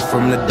long way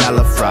from the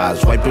dollar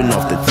fries, wiping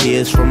off the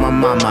tears from my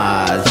mama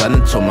eyes. I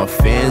done told my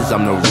fans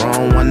I'm the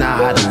wrong one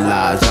I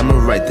idolize. I'ma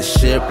right the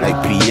ship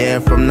like Pierre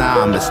from the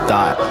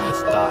Amistad.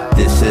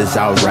 This is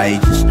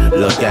outrageous,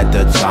 look at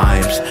the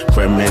times.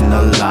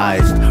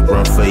 Criminalized,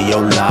 run for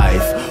your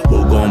life.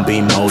 Who gon'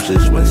 be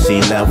Moses when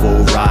sea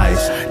level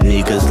rise?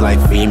 Niggas like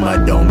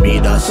FEMA don't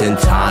meet us in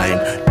time.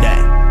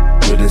 Dang,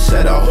 we done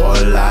said a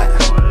whole lot.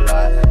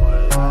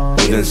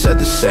 We done said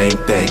the same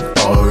thing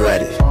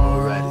already.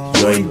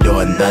 You ain't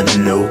doing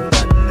nothing new.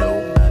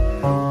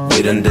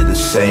 We done did the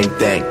same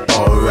thing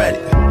already.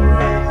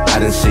 I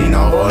done seen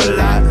a whole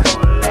lot.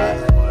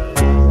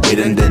 We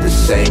done did the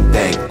same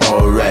thing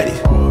already.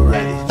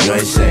 You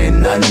ain't saying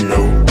nothing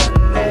new.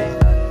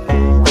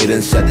 We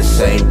done said the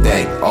same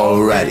thing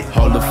already.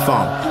 Hold the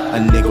phone, a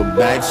nigga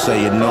back so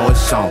you know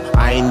it's on.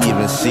 I ain't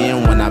even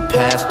seeing when I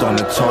passed on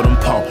the totem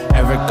pole.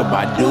 Erica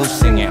Badu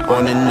singing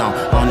on and on,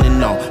 on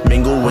and on.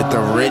 Mingle with the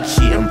rich,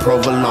 eating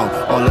provolone,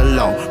 all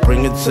alone.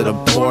 Bring it to the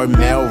poor,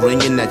 mail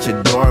ringing at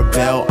your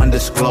doorbell.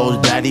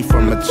 Undisclosed daddy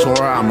from a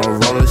tour, I'm a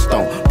rolling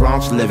stone.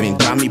 Bronx living,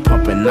 got me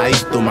pumping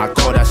ice through my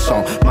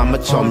corazon. Mama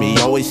told me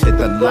always hit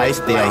the lights,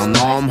 they don't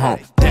know I'm home.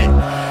 Dang,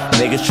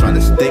 niggas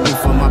tryna stick me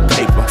for my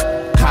paper.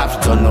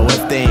 Cops don't know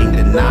if they ain't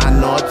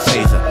denying or a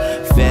taser.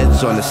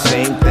 Feds on the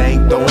same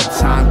thing, throwing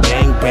time,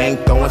 gang bang,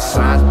 throwing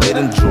signs. They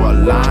done drew a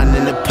line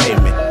in the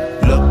pavement.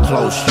 Look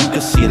close, you can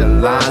see the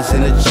lines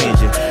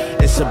interchanging.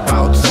 It's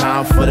about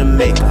time for the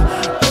maker.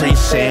 Prynce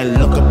saying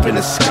look up in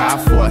the sky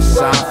for a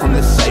sign from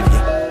the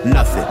savior.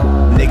 Nothing,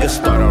 niggas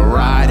start a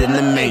ride in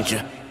the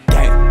major.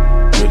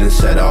 Dang, we done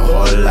said a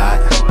whole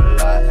lot.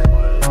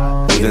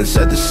 We done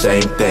said the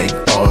same thing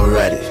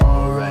already.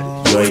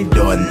 You ain't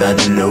doing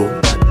nothing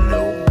new.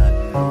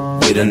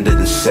 We We done did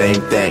the same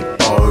thing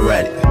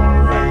already.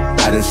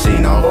 I done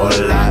seen a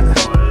whole lot.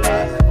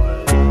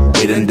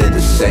 We done did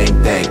the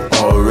same thing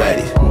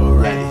already.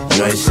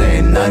 You ain't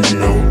saying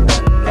nothing new.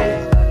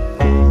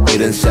 We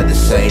done said the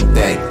same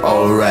thing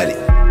already.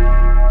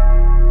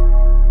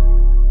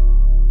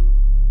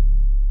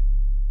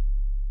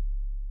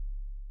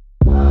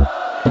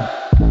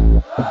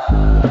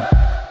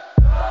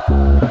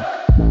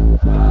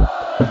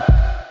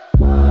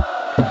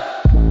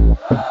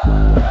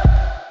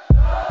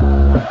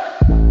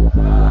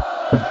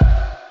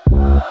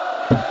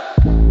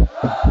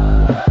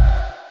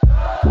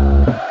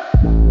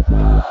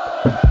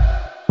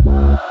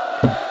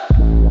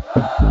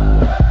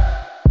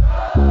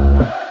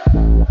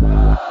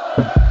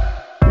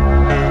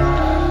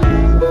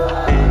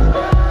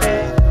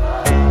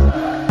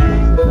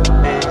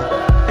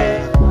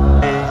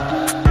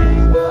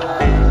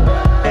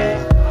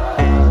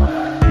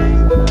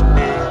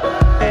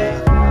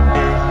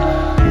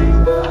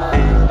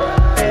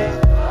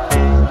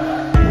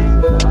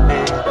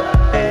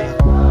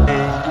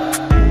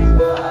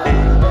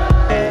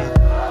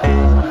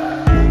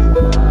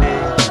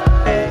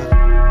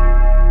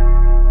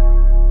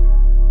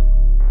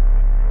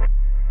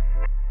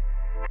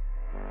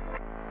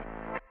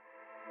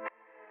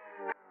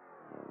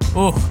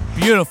 Ooh,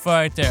 beautiful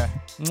right there.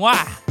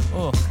 Mwah!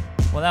 Ooh.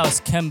 Well, that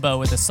was Kemba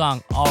with the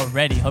song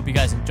Already. Hope you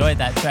guys enjoyed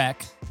that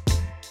track.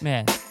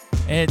 Man,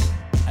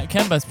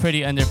 Kemba's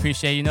pretty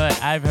underappreciated. You know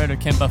what? I've heard of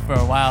Kemba for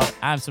a while.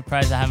 I'm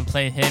surprised I haven't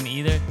played him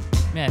either.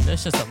 Man,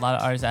 there's just a lot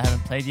of artists I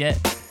haven't played yet.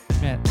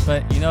 Man,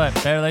 but you know what?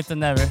 Better late than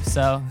never.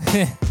 So,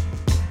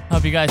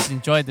 hope you guys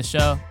enjoyed the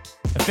show.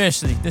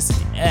 Officially, this is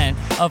the end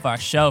of our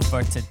show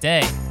for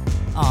today.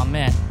 Oh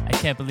man, I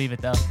can't believe it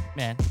though.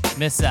 Man,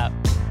 missed out.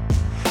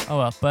 Oh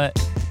well, but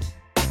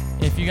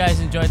if you guys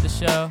enjoyed the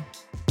show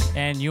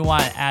and you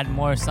want to add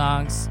more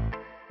songs,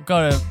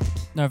 go to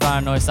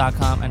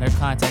nirvananoise.com under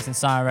contacts and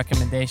song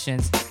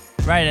recommendations.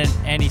 Write in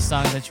any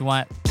songs that you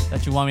want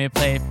me to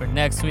play for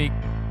next week,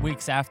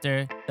 weeks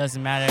after,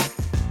 doesn't matter.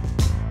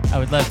 I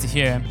would love to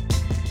hear them.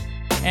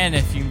 And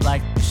if you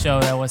like the show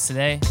that was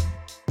today,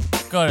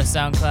 go to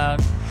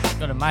SoundCloud,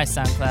 go to my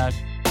SoundCloud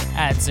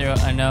at Zero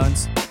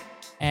Unknowns,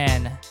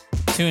 and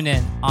tune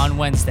in on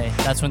Wednesday.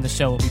 That's when the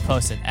show will be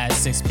posted at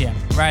 6 p.m.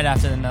 right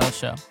after the Metal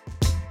Show.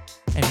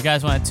 And if you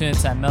guys want to tune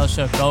into that Metal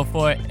Show, go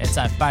for it. It's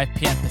at 5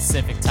 p.m.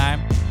 Pacific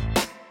time.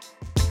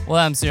 Well,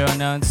 I'm Zero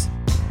Unknowns.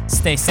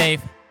 Stay safe.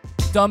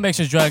 Don't mix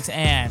your drugs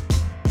and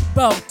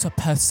about to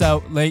pass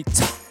out late.